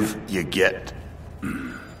give, you get.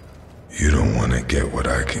 You don't want to get what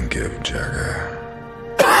I can give, Jagger.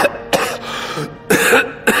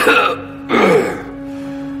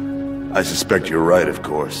 I suspect you're right, of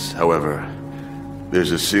course. However,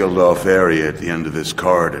 there's a sealed-off area at the end of this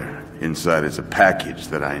corridor. Inside is a package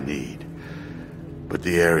that I need. But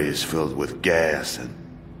the area is filled with gas and...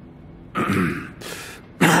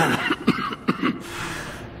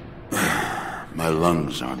 My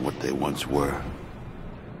lungs aren't what they once were.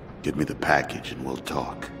 Give me the package and we'll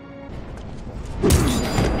talk.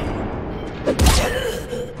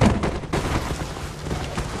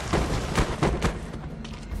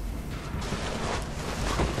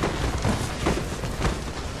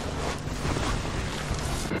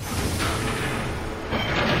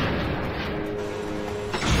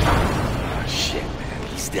 Shit, man.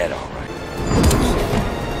 He's dead, all right.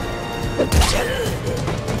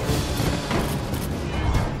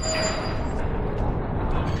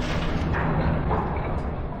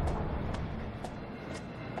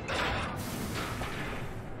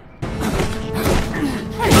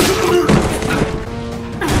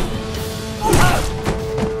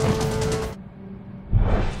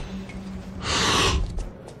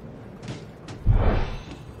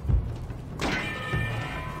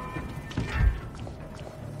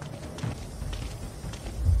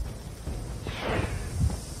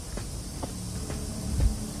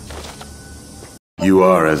 You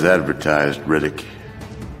are as advertised, Riddick.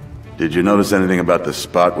 Did you notice anything about the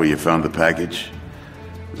spot where you found the package?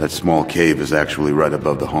 That small cave is actually right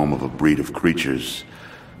above the home of a breed of creatures.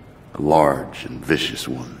 Large and vicious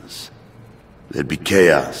ones. There'd be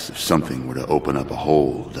chaos if something were to open up a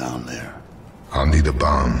hole down there. I'll need a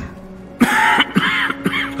bomb.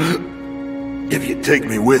 If you take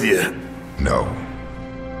me with you. No.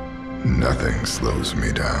 Nothing slows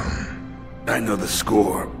me down. I know the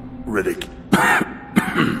score, Riddick.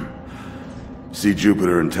 See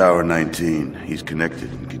Jupiter in Tower 19. He's connected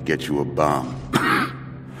and could get you a bomb.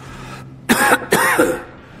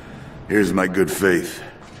 Here's my good faith.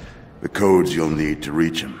 The codes you'll need to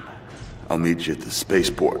reach him. I'll meet you at the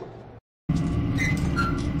spaceport.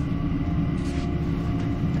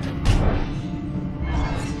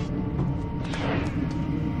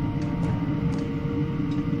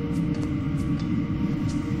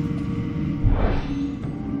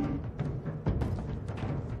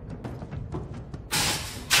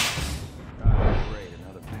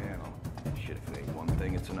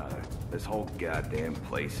 This whole goddamn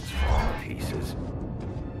place is falling to pieces.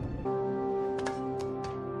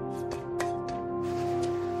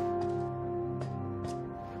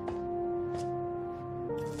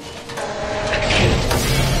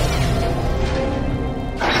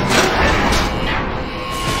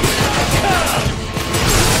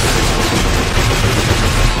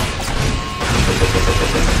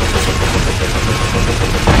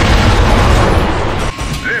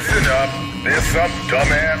 Listen up. There's some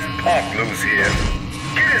dumbass punk loose here.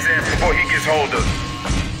 Get his ass before he gets hold of.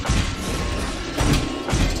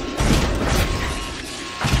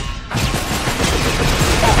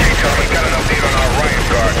 Okay, gentlemen, got an update on our riot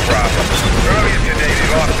guard problem. Earlier today, they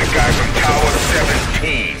lost the guy from Tower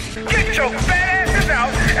 17. Get your fat asses out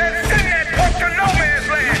and send that punk to no man's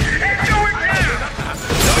land. And do it now!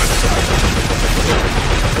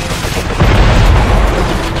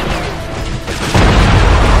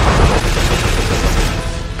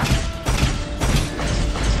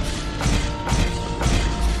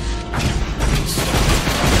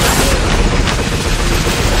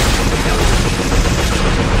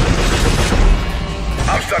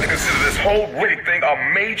 I'm starting to consider this whole Riddick thing a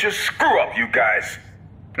major screw-up, you guys.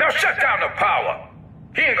 Now shut down the power.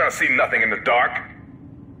 He ain't gonna see nothing in the dark.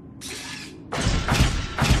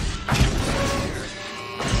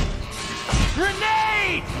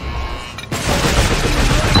 Grenade!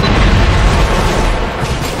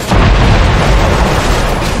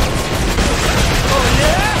 Oh,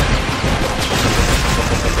 yeah?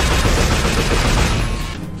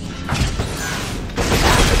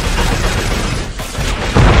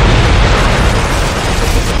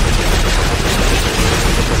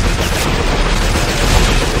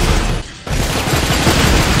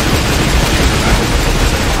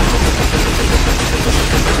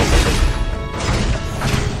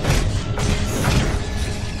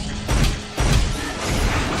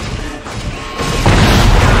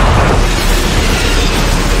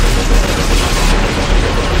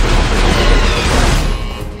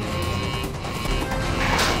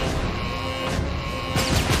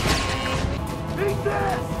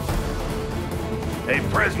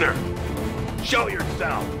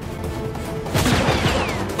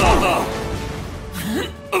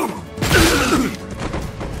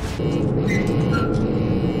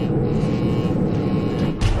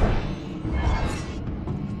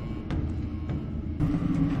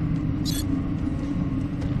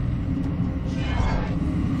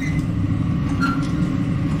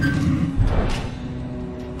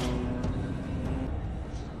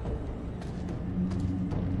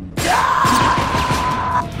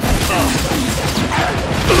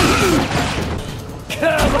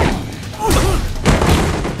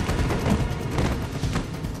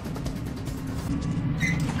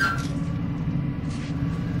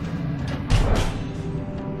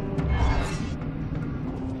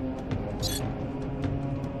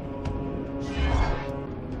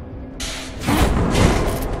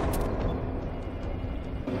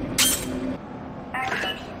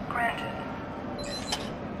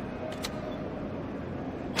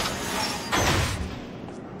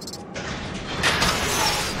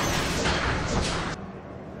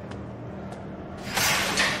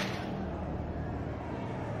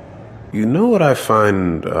 You know what I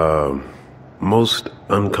find, most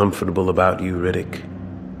uncomfortable about you, Riddick?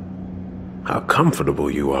 How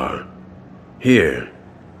comfortable you are. Here,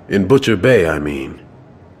 in Butcher Bay, I mean.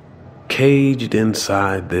 Caged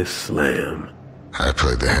inside this slam. I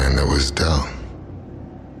played the hand that was dealt.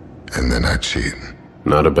 And then I cheat.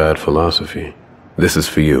 Not a bad philosophy. This is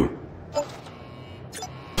for you.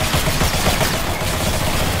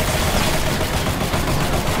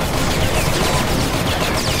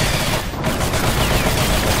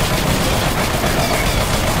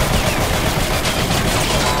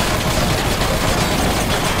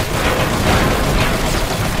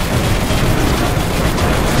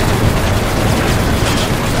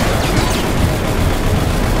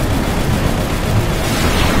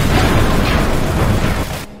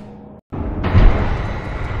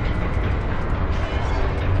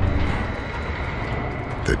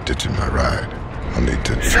 Ditching my ride. I'll need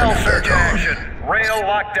to turn it back on. Action. Rail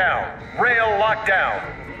lockdown. Rail lockdown.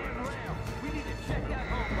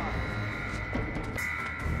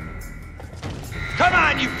 Come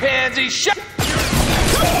on, you pansy! Shut!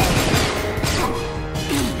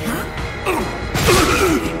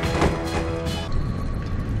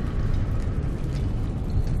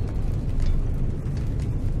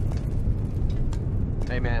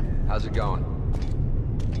 Hey man, how's it going?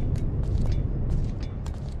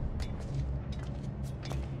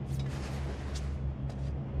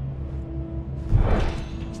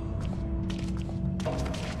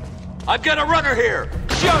 I've got a runner here!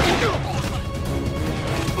 Show you!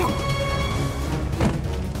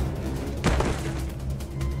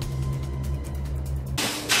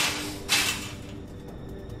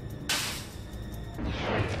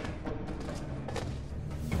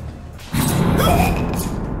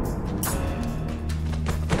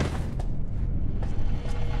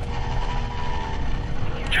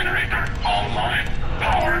 Generator online.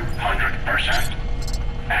 Power 100%.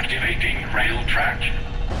 Activating rail track.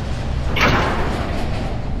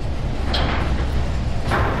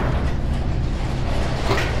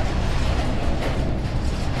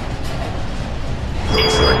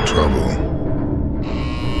 Looks like trouble.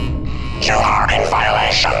 You are in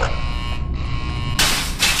violation.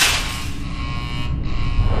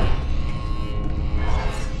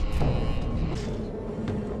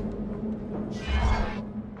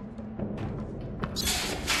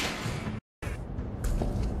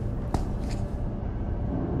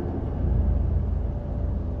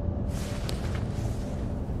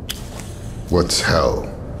 What's hell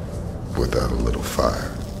without a little fire?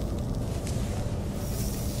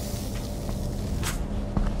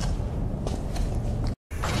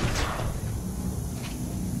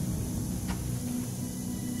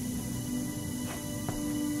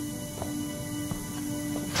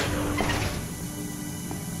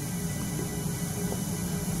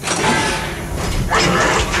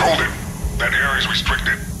 That area is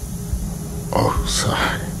restricted. Oh,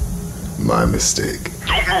 sorry. My mistake.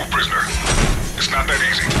 Don't move, prisoner. It's not that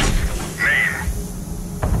easy. Name.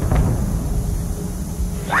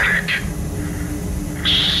 Riddick.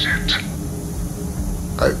 Shit.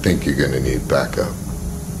 I think you're gonna need backup.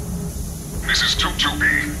 This is 22B.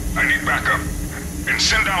 I need backup. And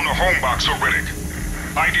send down the home box for Riddick.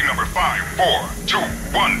 ID number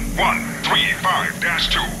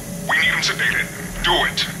 5421135-2. We need him sedated. Do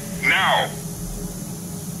it. Now.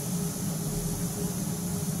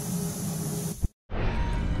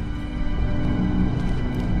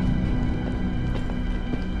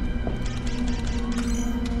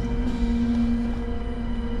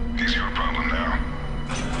 Is your problem now?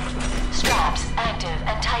 Straps active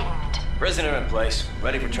and tightened. Prisoner in place,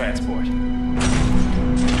 ready for transport.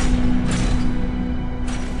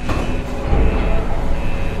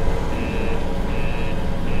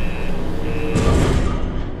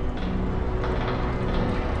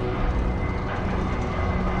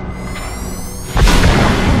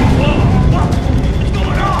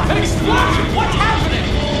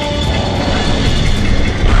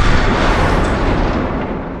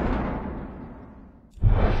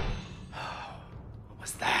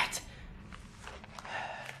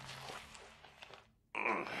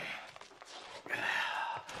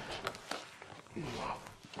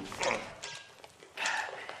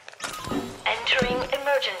 Entering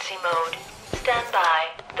emergency mode. Stand by.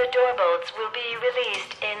 The door bolts will be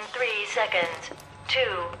released in 3 seconds. 2,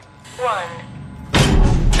 1.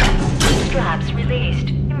 Straps released.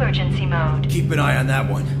 Emergency mode. Keep an eye on that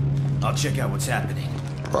one. I'll check out what's happening.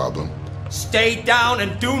 Problem? Stay down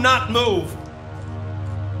and do not move!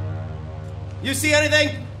 You see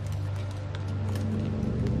anything?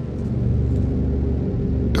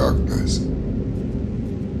 Darkness.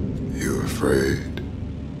 You afraid?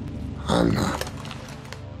 I'm not.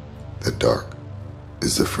 The dark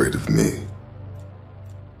is afraid of me.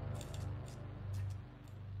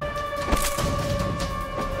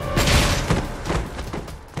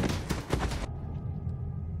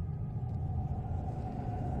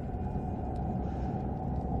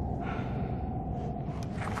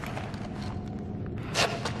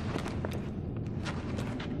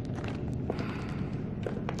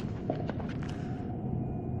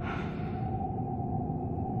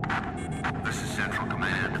 This is Central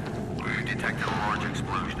Command. We detected a large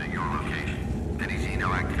explosion at your location. Any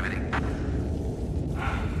Xeno activity?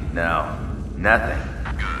 No, nothing.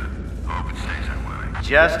 Good. Hope it stays that way.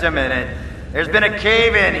 Just a minute. There's been a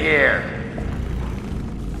cave-in here.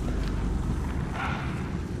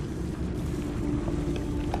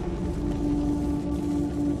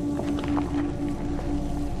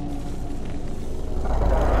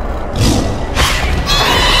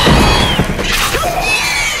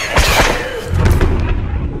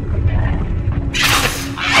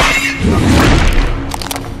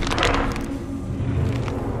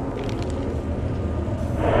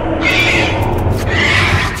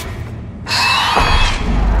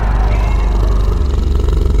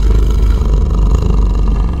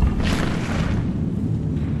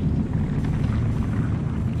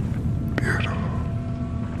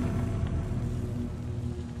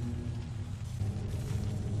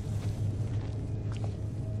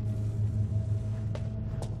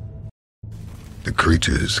 The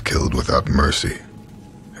creatures killed without mercy.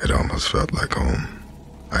 It almost felt like home.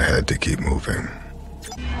 I had to keep moving.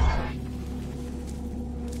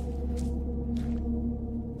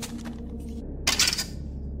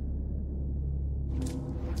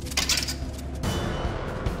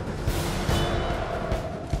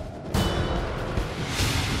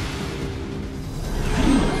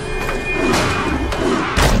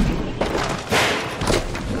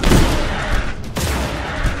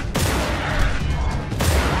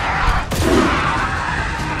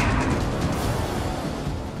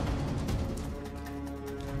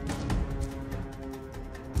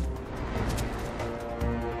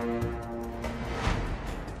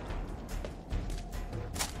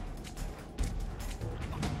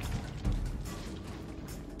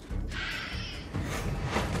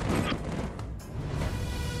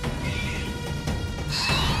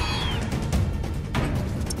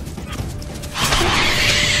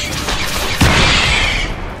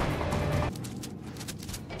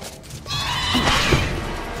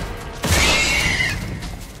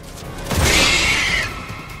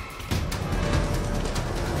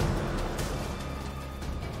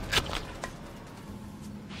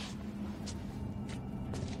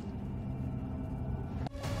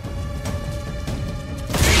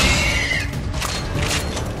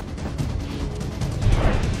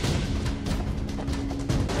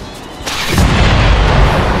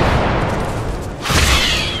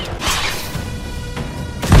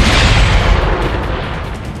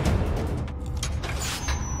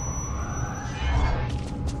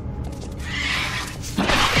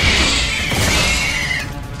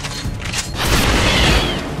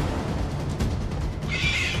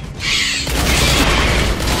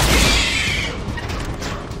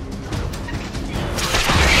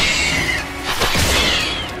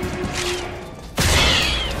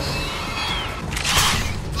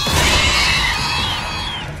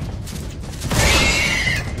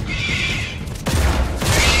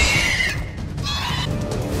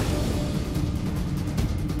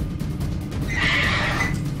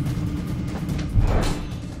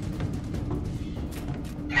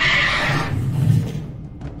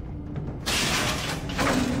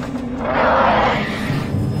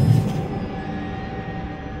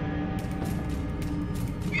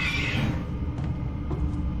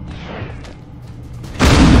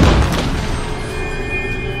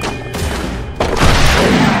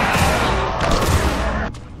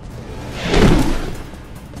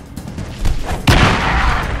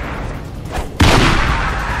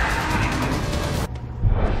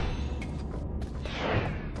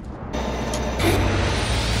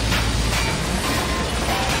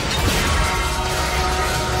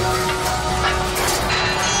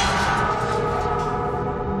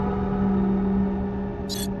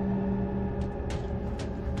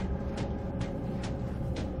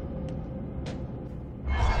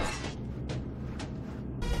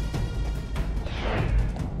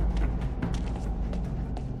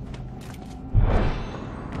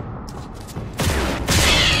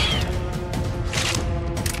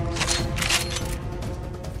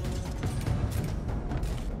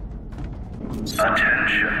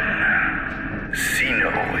 Attention.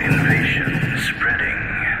 Xeno invasion spreading.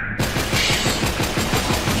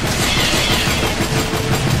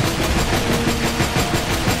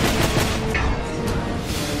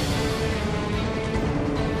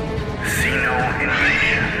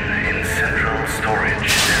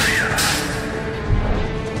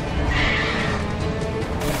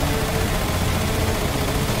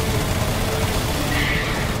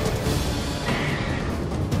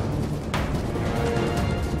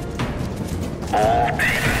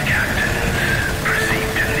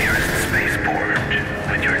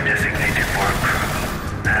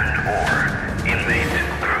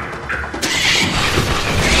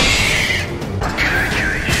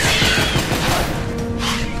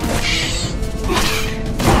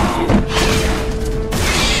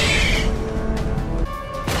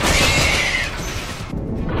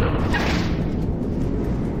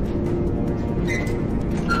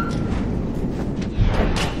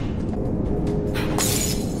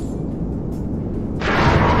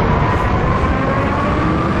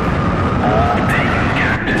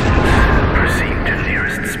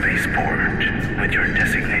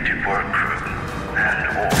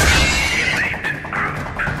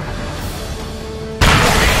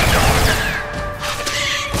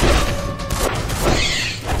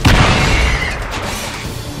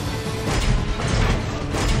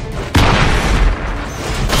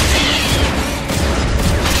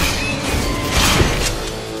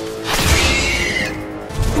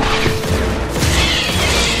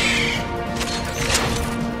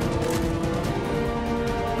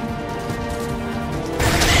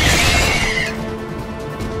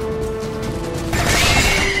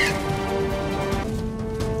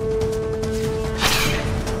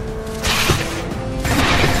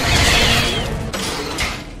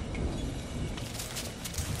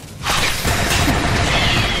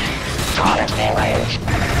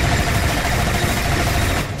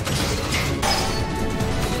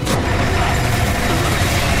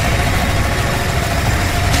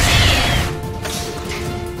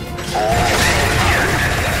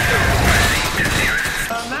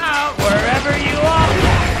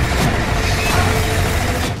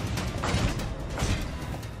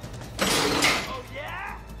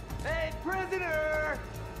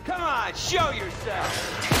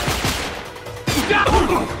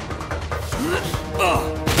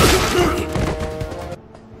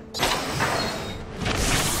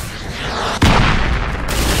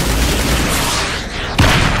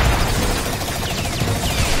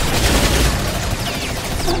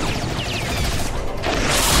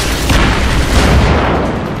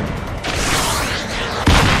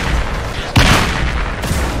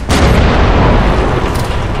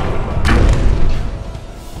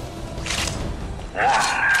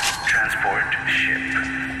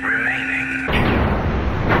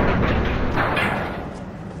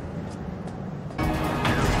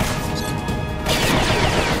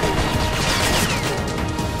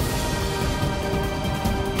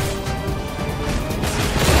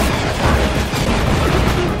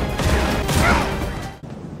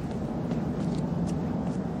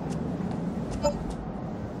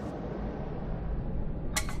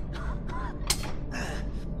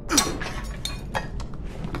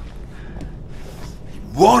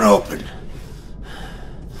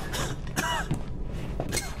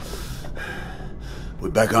 We're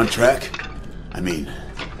back on track? I mean,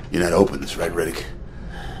 you're not open this, right, Riddick?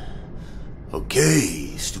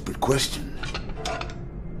 Okay, stupid question.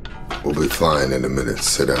 We'll be fine in a minute.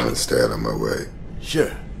 Sit down and stay out of my way.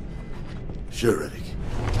 Sure. Sure, Riddick.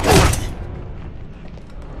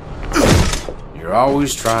 You're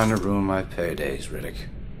always trying to ruin my paydays, Riddick.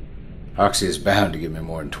 Oxy is bound to give me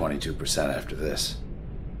more than 22% after this.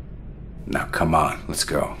 Now, come on, let's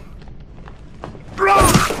go.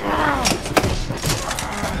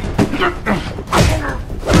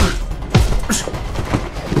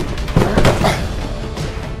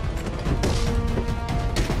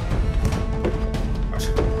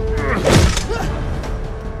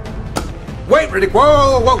 Wait, Riddick!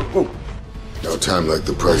 Whoa, whoa, whoa! No time like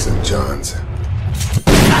the present, Johns.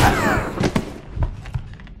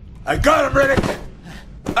 I got him, Riddick!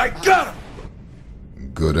 I got him!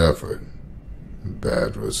 Good effort.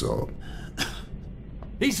 Bad result.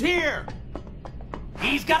 He's here!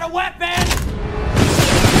 He's got a weapon!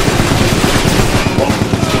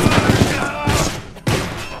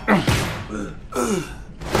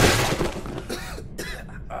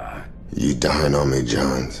 You dying on me,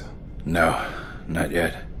 Johns? No, not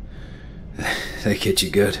yet. They get you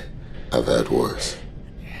good? I've had worse.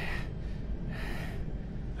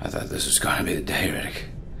 I thought this was gonna be the day, Riddick.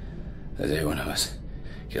 The day one of us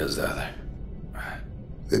kills the other.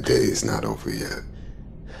 The day's not over yet.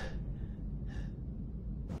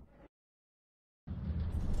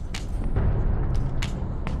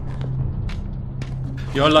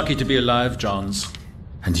 You're lucky to be alive, Johns.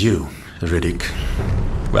 And you, Riddick,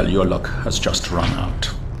 well, your luck has just run out.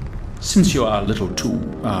 Since you are a little too,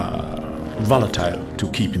 volatile to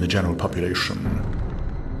keep in the general population,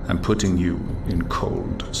 I'm putting you in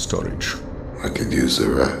cold storage. I could use the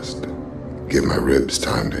rest. Give my ribs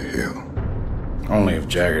time to heal. Only if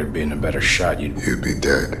Jagger'd be in a better shot, You'd be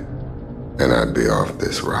dead, and I'd be off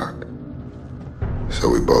this rock. So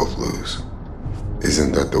we both lose.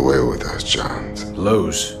 Isn't that the way with us, Johns?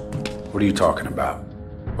 Lose? What are you talking about?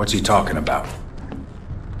 What's he talking about?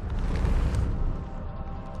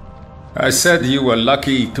 I said you were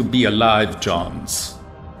lucky to be alive, Johns.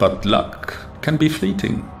 But luck can be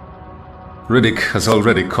fleeting. Riddick has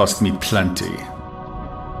already cost me plenty.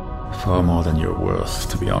 Far more than you're worth,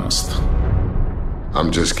 to be honest.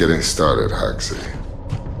 I'm just getting started, Hoxie.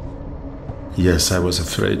 Yes, I was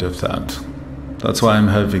afraid of that. That's why I'm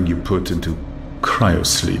having you put into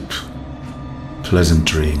cryosleep. Pleasant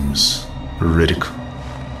dreams, Riddick.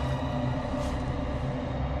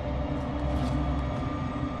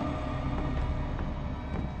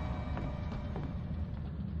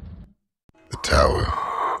 The tower.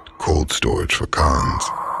 Cold storage for cons.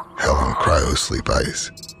 Hell on cryosleep ice.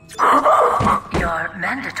 Your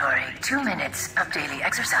mandatory 2 minutes of daily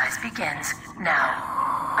exercise begins now.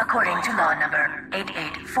 According to law number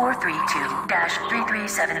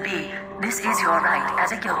 88432-337B, this is your right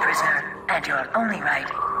as a guild prisoner, and your only right.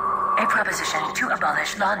 A proposition to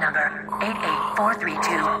abolish law number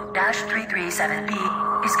 88432-337B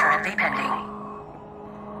is currently pending.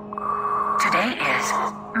 Today is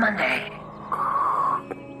Monday.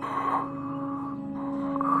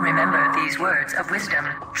 Remember these words of wisdom.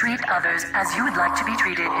 Treat others as you would like to be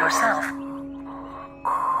treated yourself.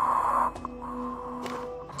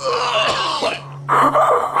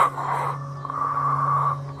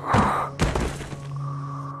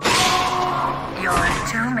 Your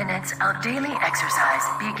 2 minutes of daily exercise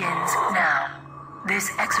begins now. This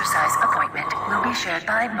exercise appointment will be shared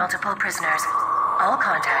by multiple prisoners. All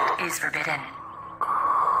contact is forbidden.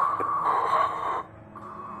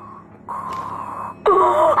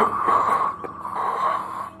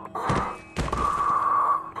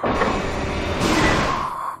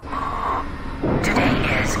 Today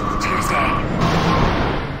is Tuesday.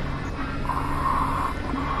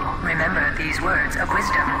 Remember these words of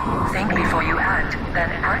wisdom. Think before you act, then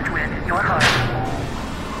act with your heart.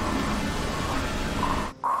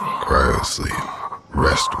 Cryosleep.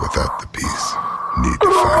 Rest without the peace. Need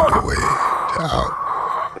to find a way to out.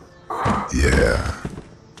 Yeah.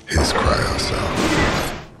 His cryo cell.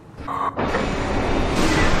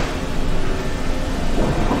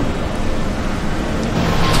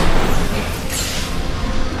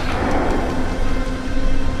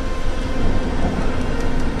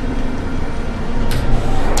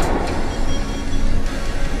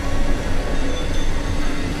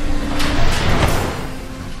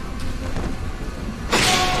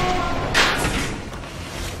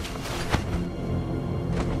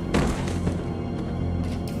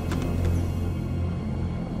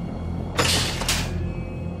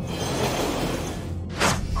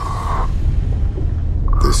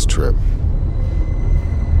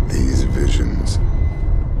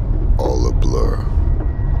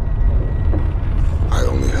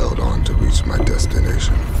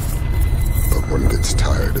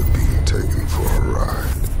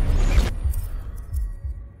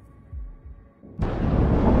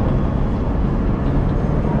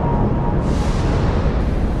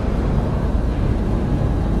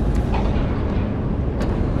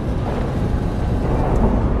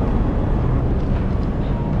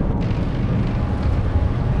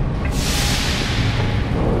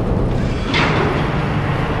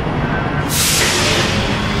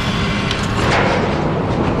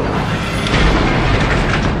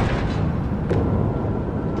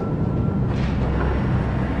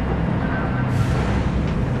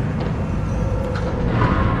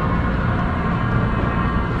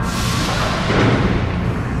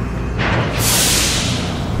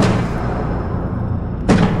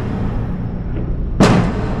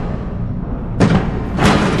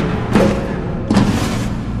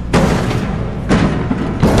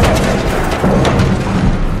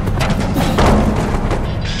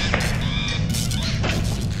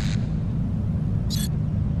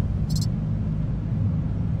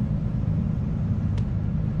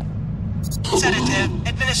 Sedative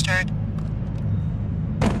administered.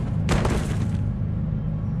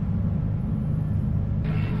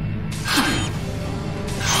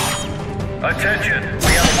 Attention!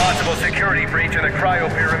 We have a possible security breach in the cryo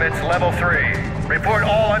pyramids, level 3. Report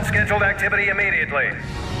all unscheduled activity immediately.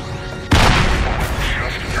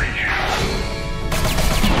 Just for you.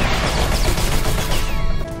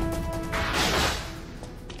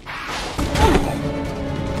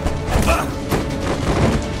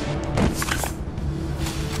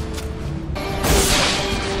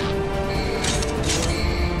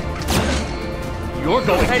 You're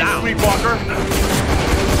going down, Sleepwalker!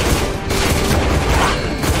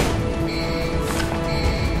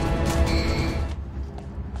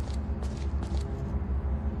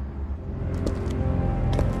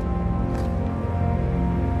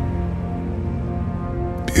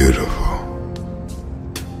 Beautiful.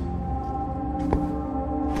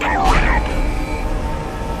 Powering up.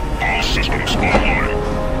 All systems online.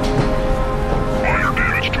 Minor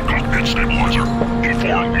damage to cockpit stabilizer.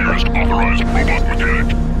 Inform nearest authorized robot mechanic.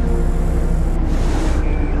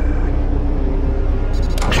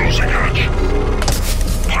 Closing hatch.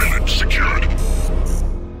 Pilot secured.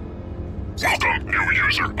 Welcome, new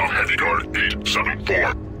user of Heavy Guard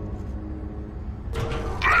 874.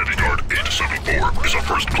 The Heavy Guard 874 is a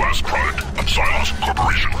first-class product of Silos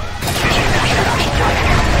Corporation. This is yours for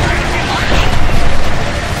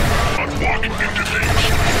unlock into things.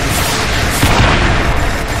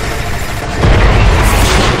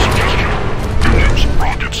 Suggestion: use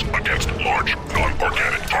rockets against large,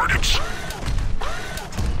 non-organic targets.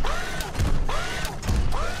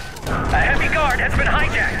 A Heavy Guard has been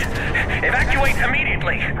hijacked. Evacuate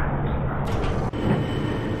immediately.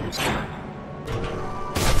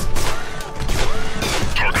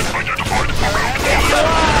 Target identified around corner.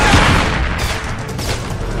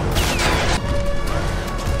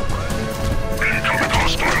 Incoming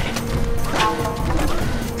hostile.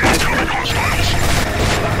 Incoming hostiles.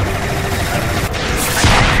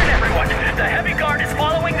 Attention, everyone! The Heavy Guard is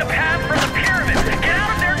following the path from the pyramid. Get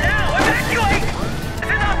out of there now! Evacuate!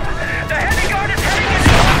 It's enough! The Heavy Guard is heading in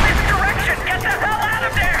the opposite direction! Get the hell out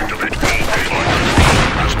of there! Activate all payloads.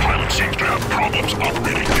 This pilot seems to have problems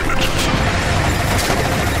operating units.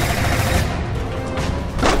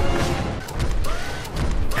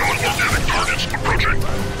 Non-organic targets approaching.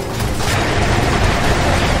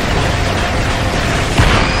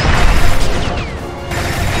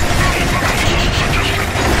 Analysis suggestion.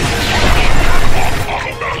 Turn off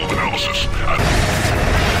auto battle analysis.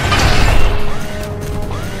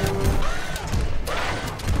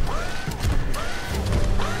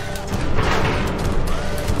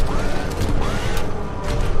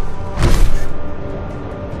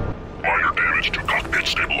 Minor damage to cockpit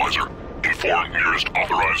stabilizer. Inform nearest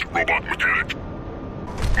authorized robot mechanic.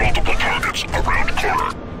 Multiple targets around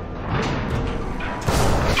corner.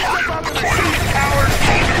 Target acquired.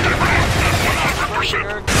 Hull integrity at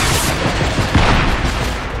 100%.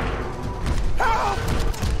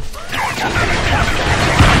 Non-organic target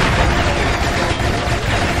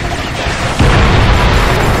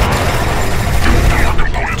power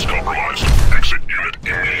components compromised. Exit unit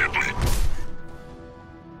immediately.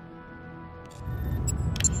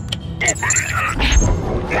 Opening hatch.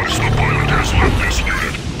 Once the pilot has left this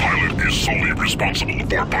unit, pilot is solely responsible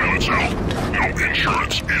for pilot's health. No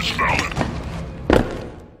insurance is valid.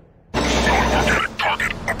 Non-organic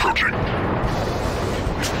target approaching.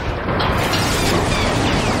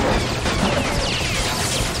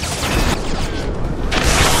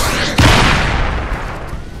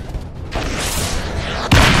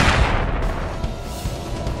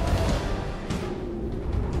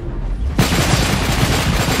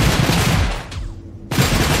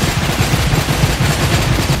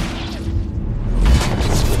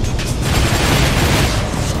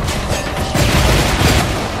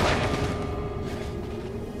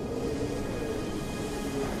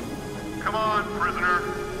 Come on, prisoner.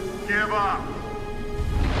 Give up.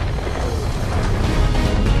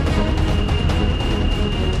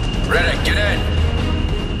 Riddick, get in!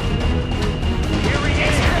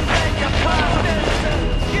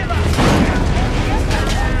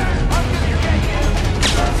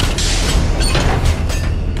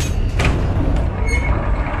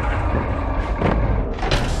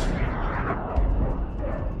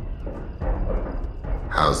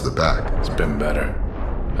 How's the back? It's been better.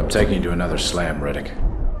 I'm taking you to another slam, Riddick.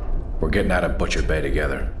 We're getting out of Butcher Bay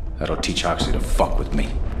together. That'll teach Hoxie to fuck with me.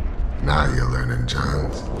 Now you're learning,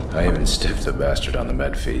 Johns. I even stiffed the bastard on the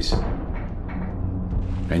med fees.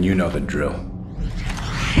 And you know the drill.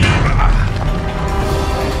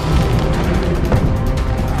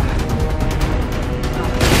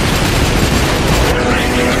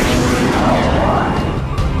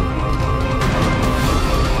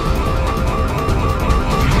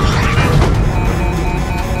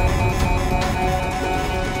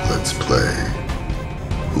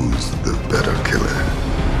 Who's the better killer?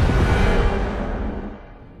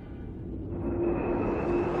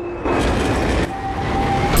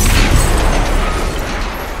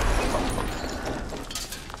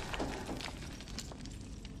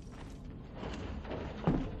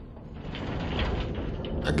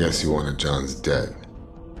 I guess you wanted John's dead,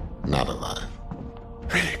 not alive.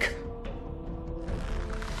 Riddick.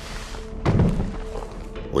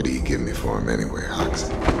 What do you give me for him anyway,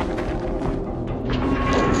 Hoxie?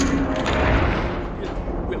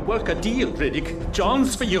 We'll work a deal, Riddick.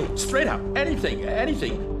 John's for you. Straight up. Anything,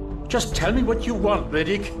 anything. Just tell me what you want,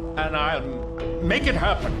 Riddick, and I'll make it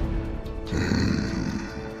happen.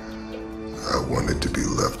 I wanted to be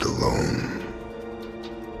left alone.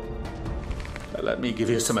 Let me give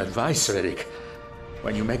you some advice, Riddick.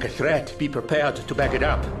 When you make a threat, be prepared to back it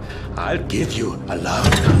up. I'll give you a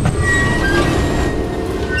loud.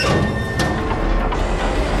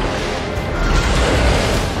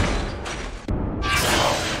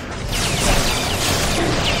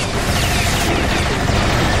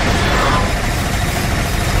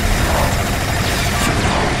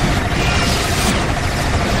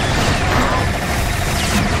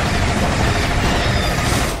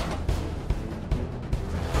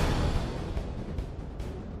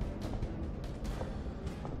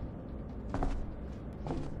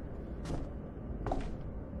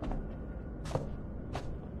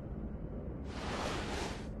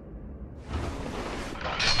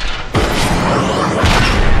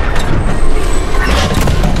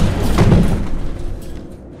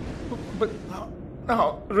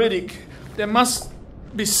 Now, Riddick, there must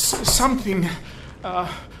be something.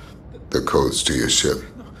 The codes to your ship.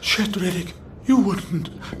 Shit, Riddick, you wouldn't.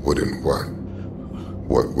 Wouldn't what?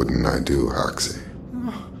 What wouldn't I do, Hoxie?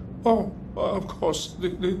 Oh, of course.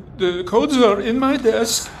 The codes are in my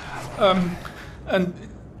desk. And.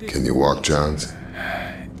 Can you walk, Johns?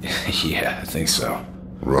 Yeah, I think so.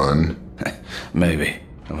 Run? Maybe,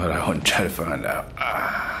 but I wouldn't try to find out.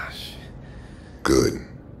 Good.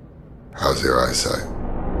 How's your eyesight?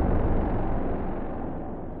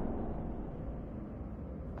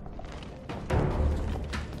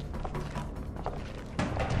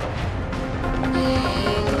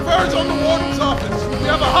 Converge on the warden's office. We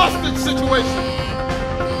have a hostage situation.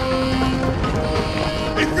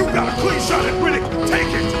 If you got a clean shot at Riddick,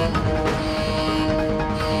 take it!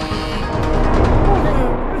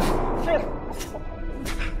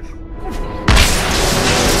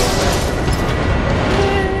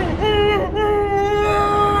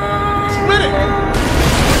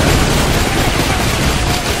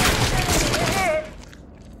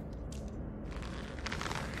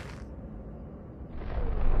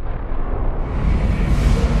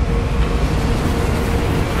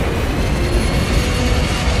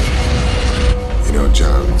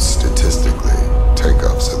 Statistically,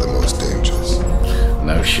 takeoffs are the most dangerous.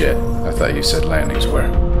 No shit. I thought you said landings were.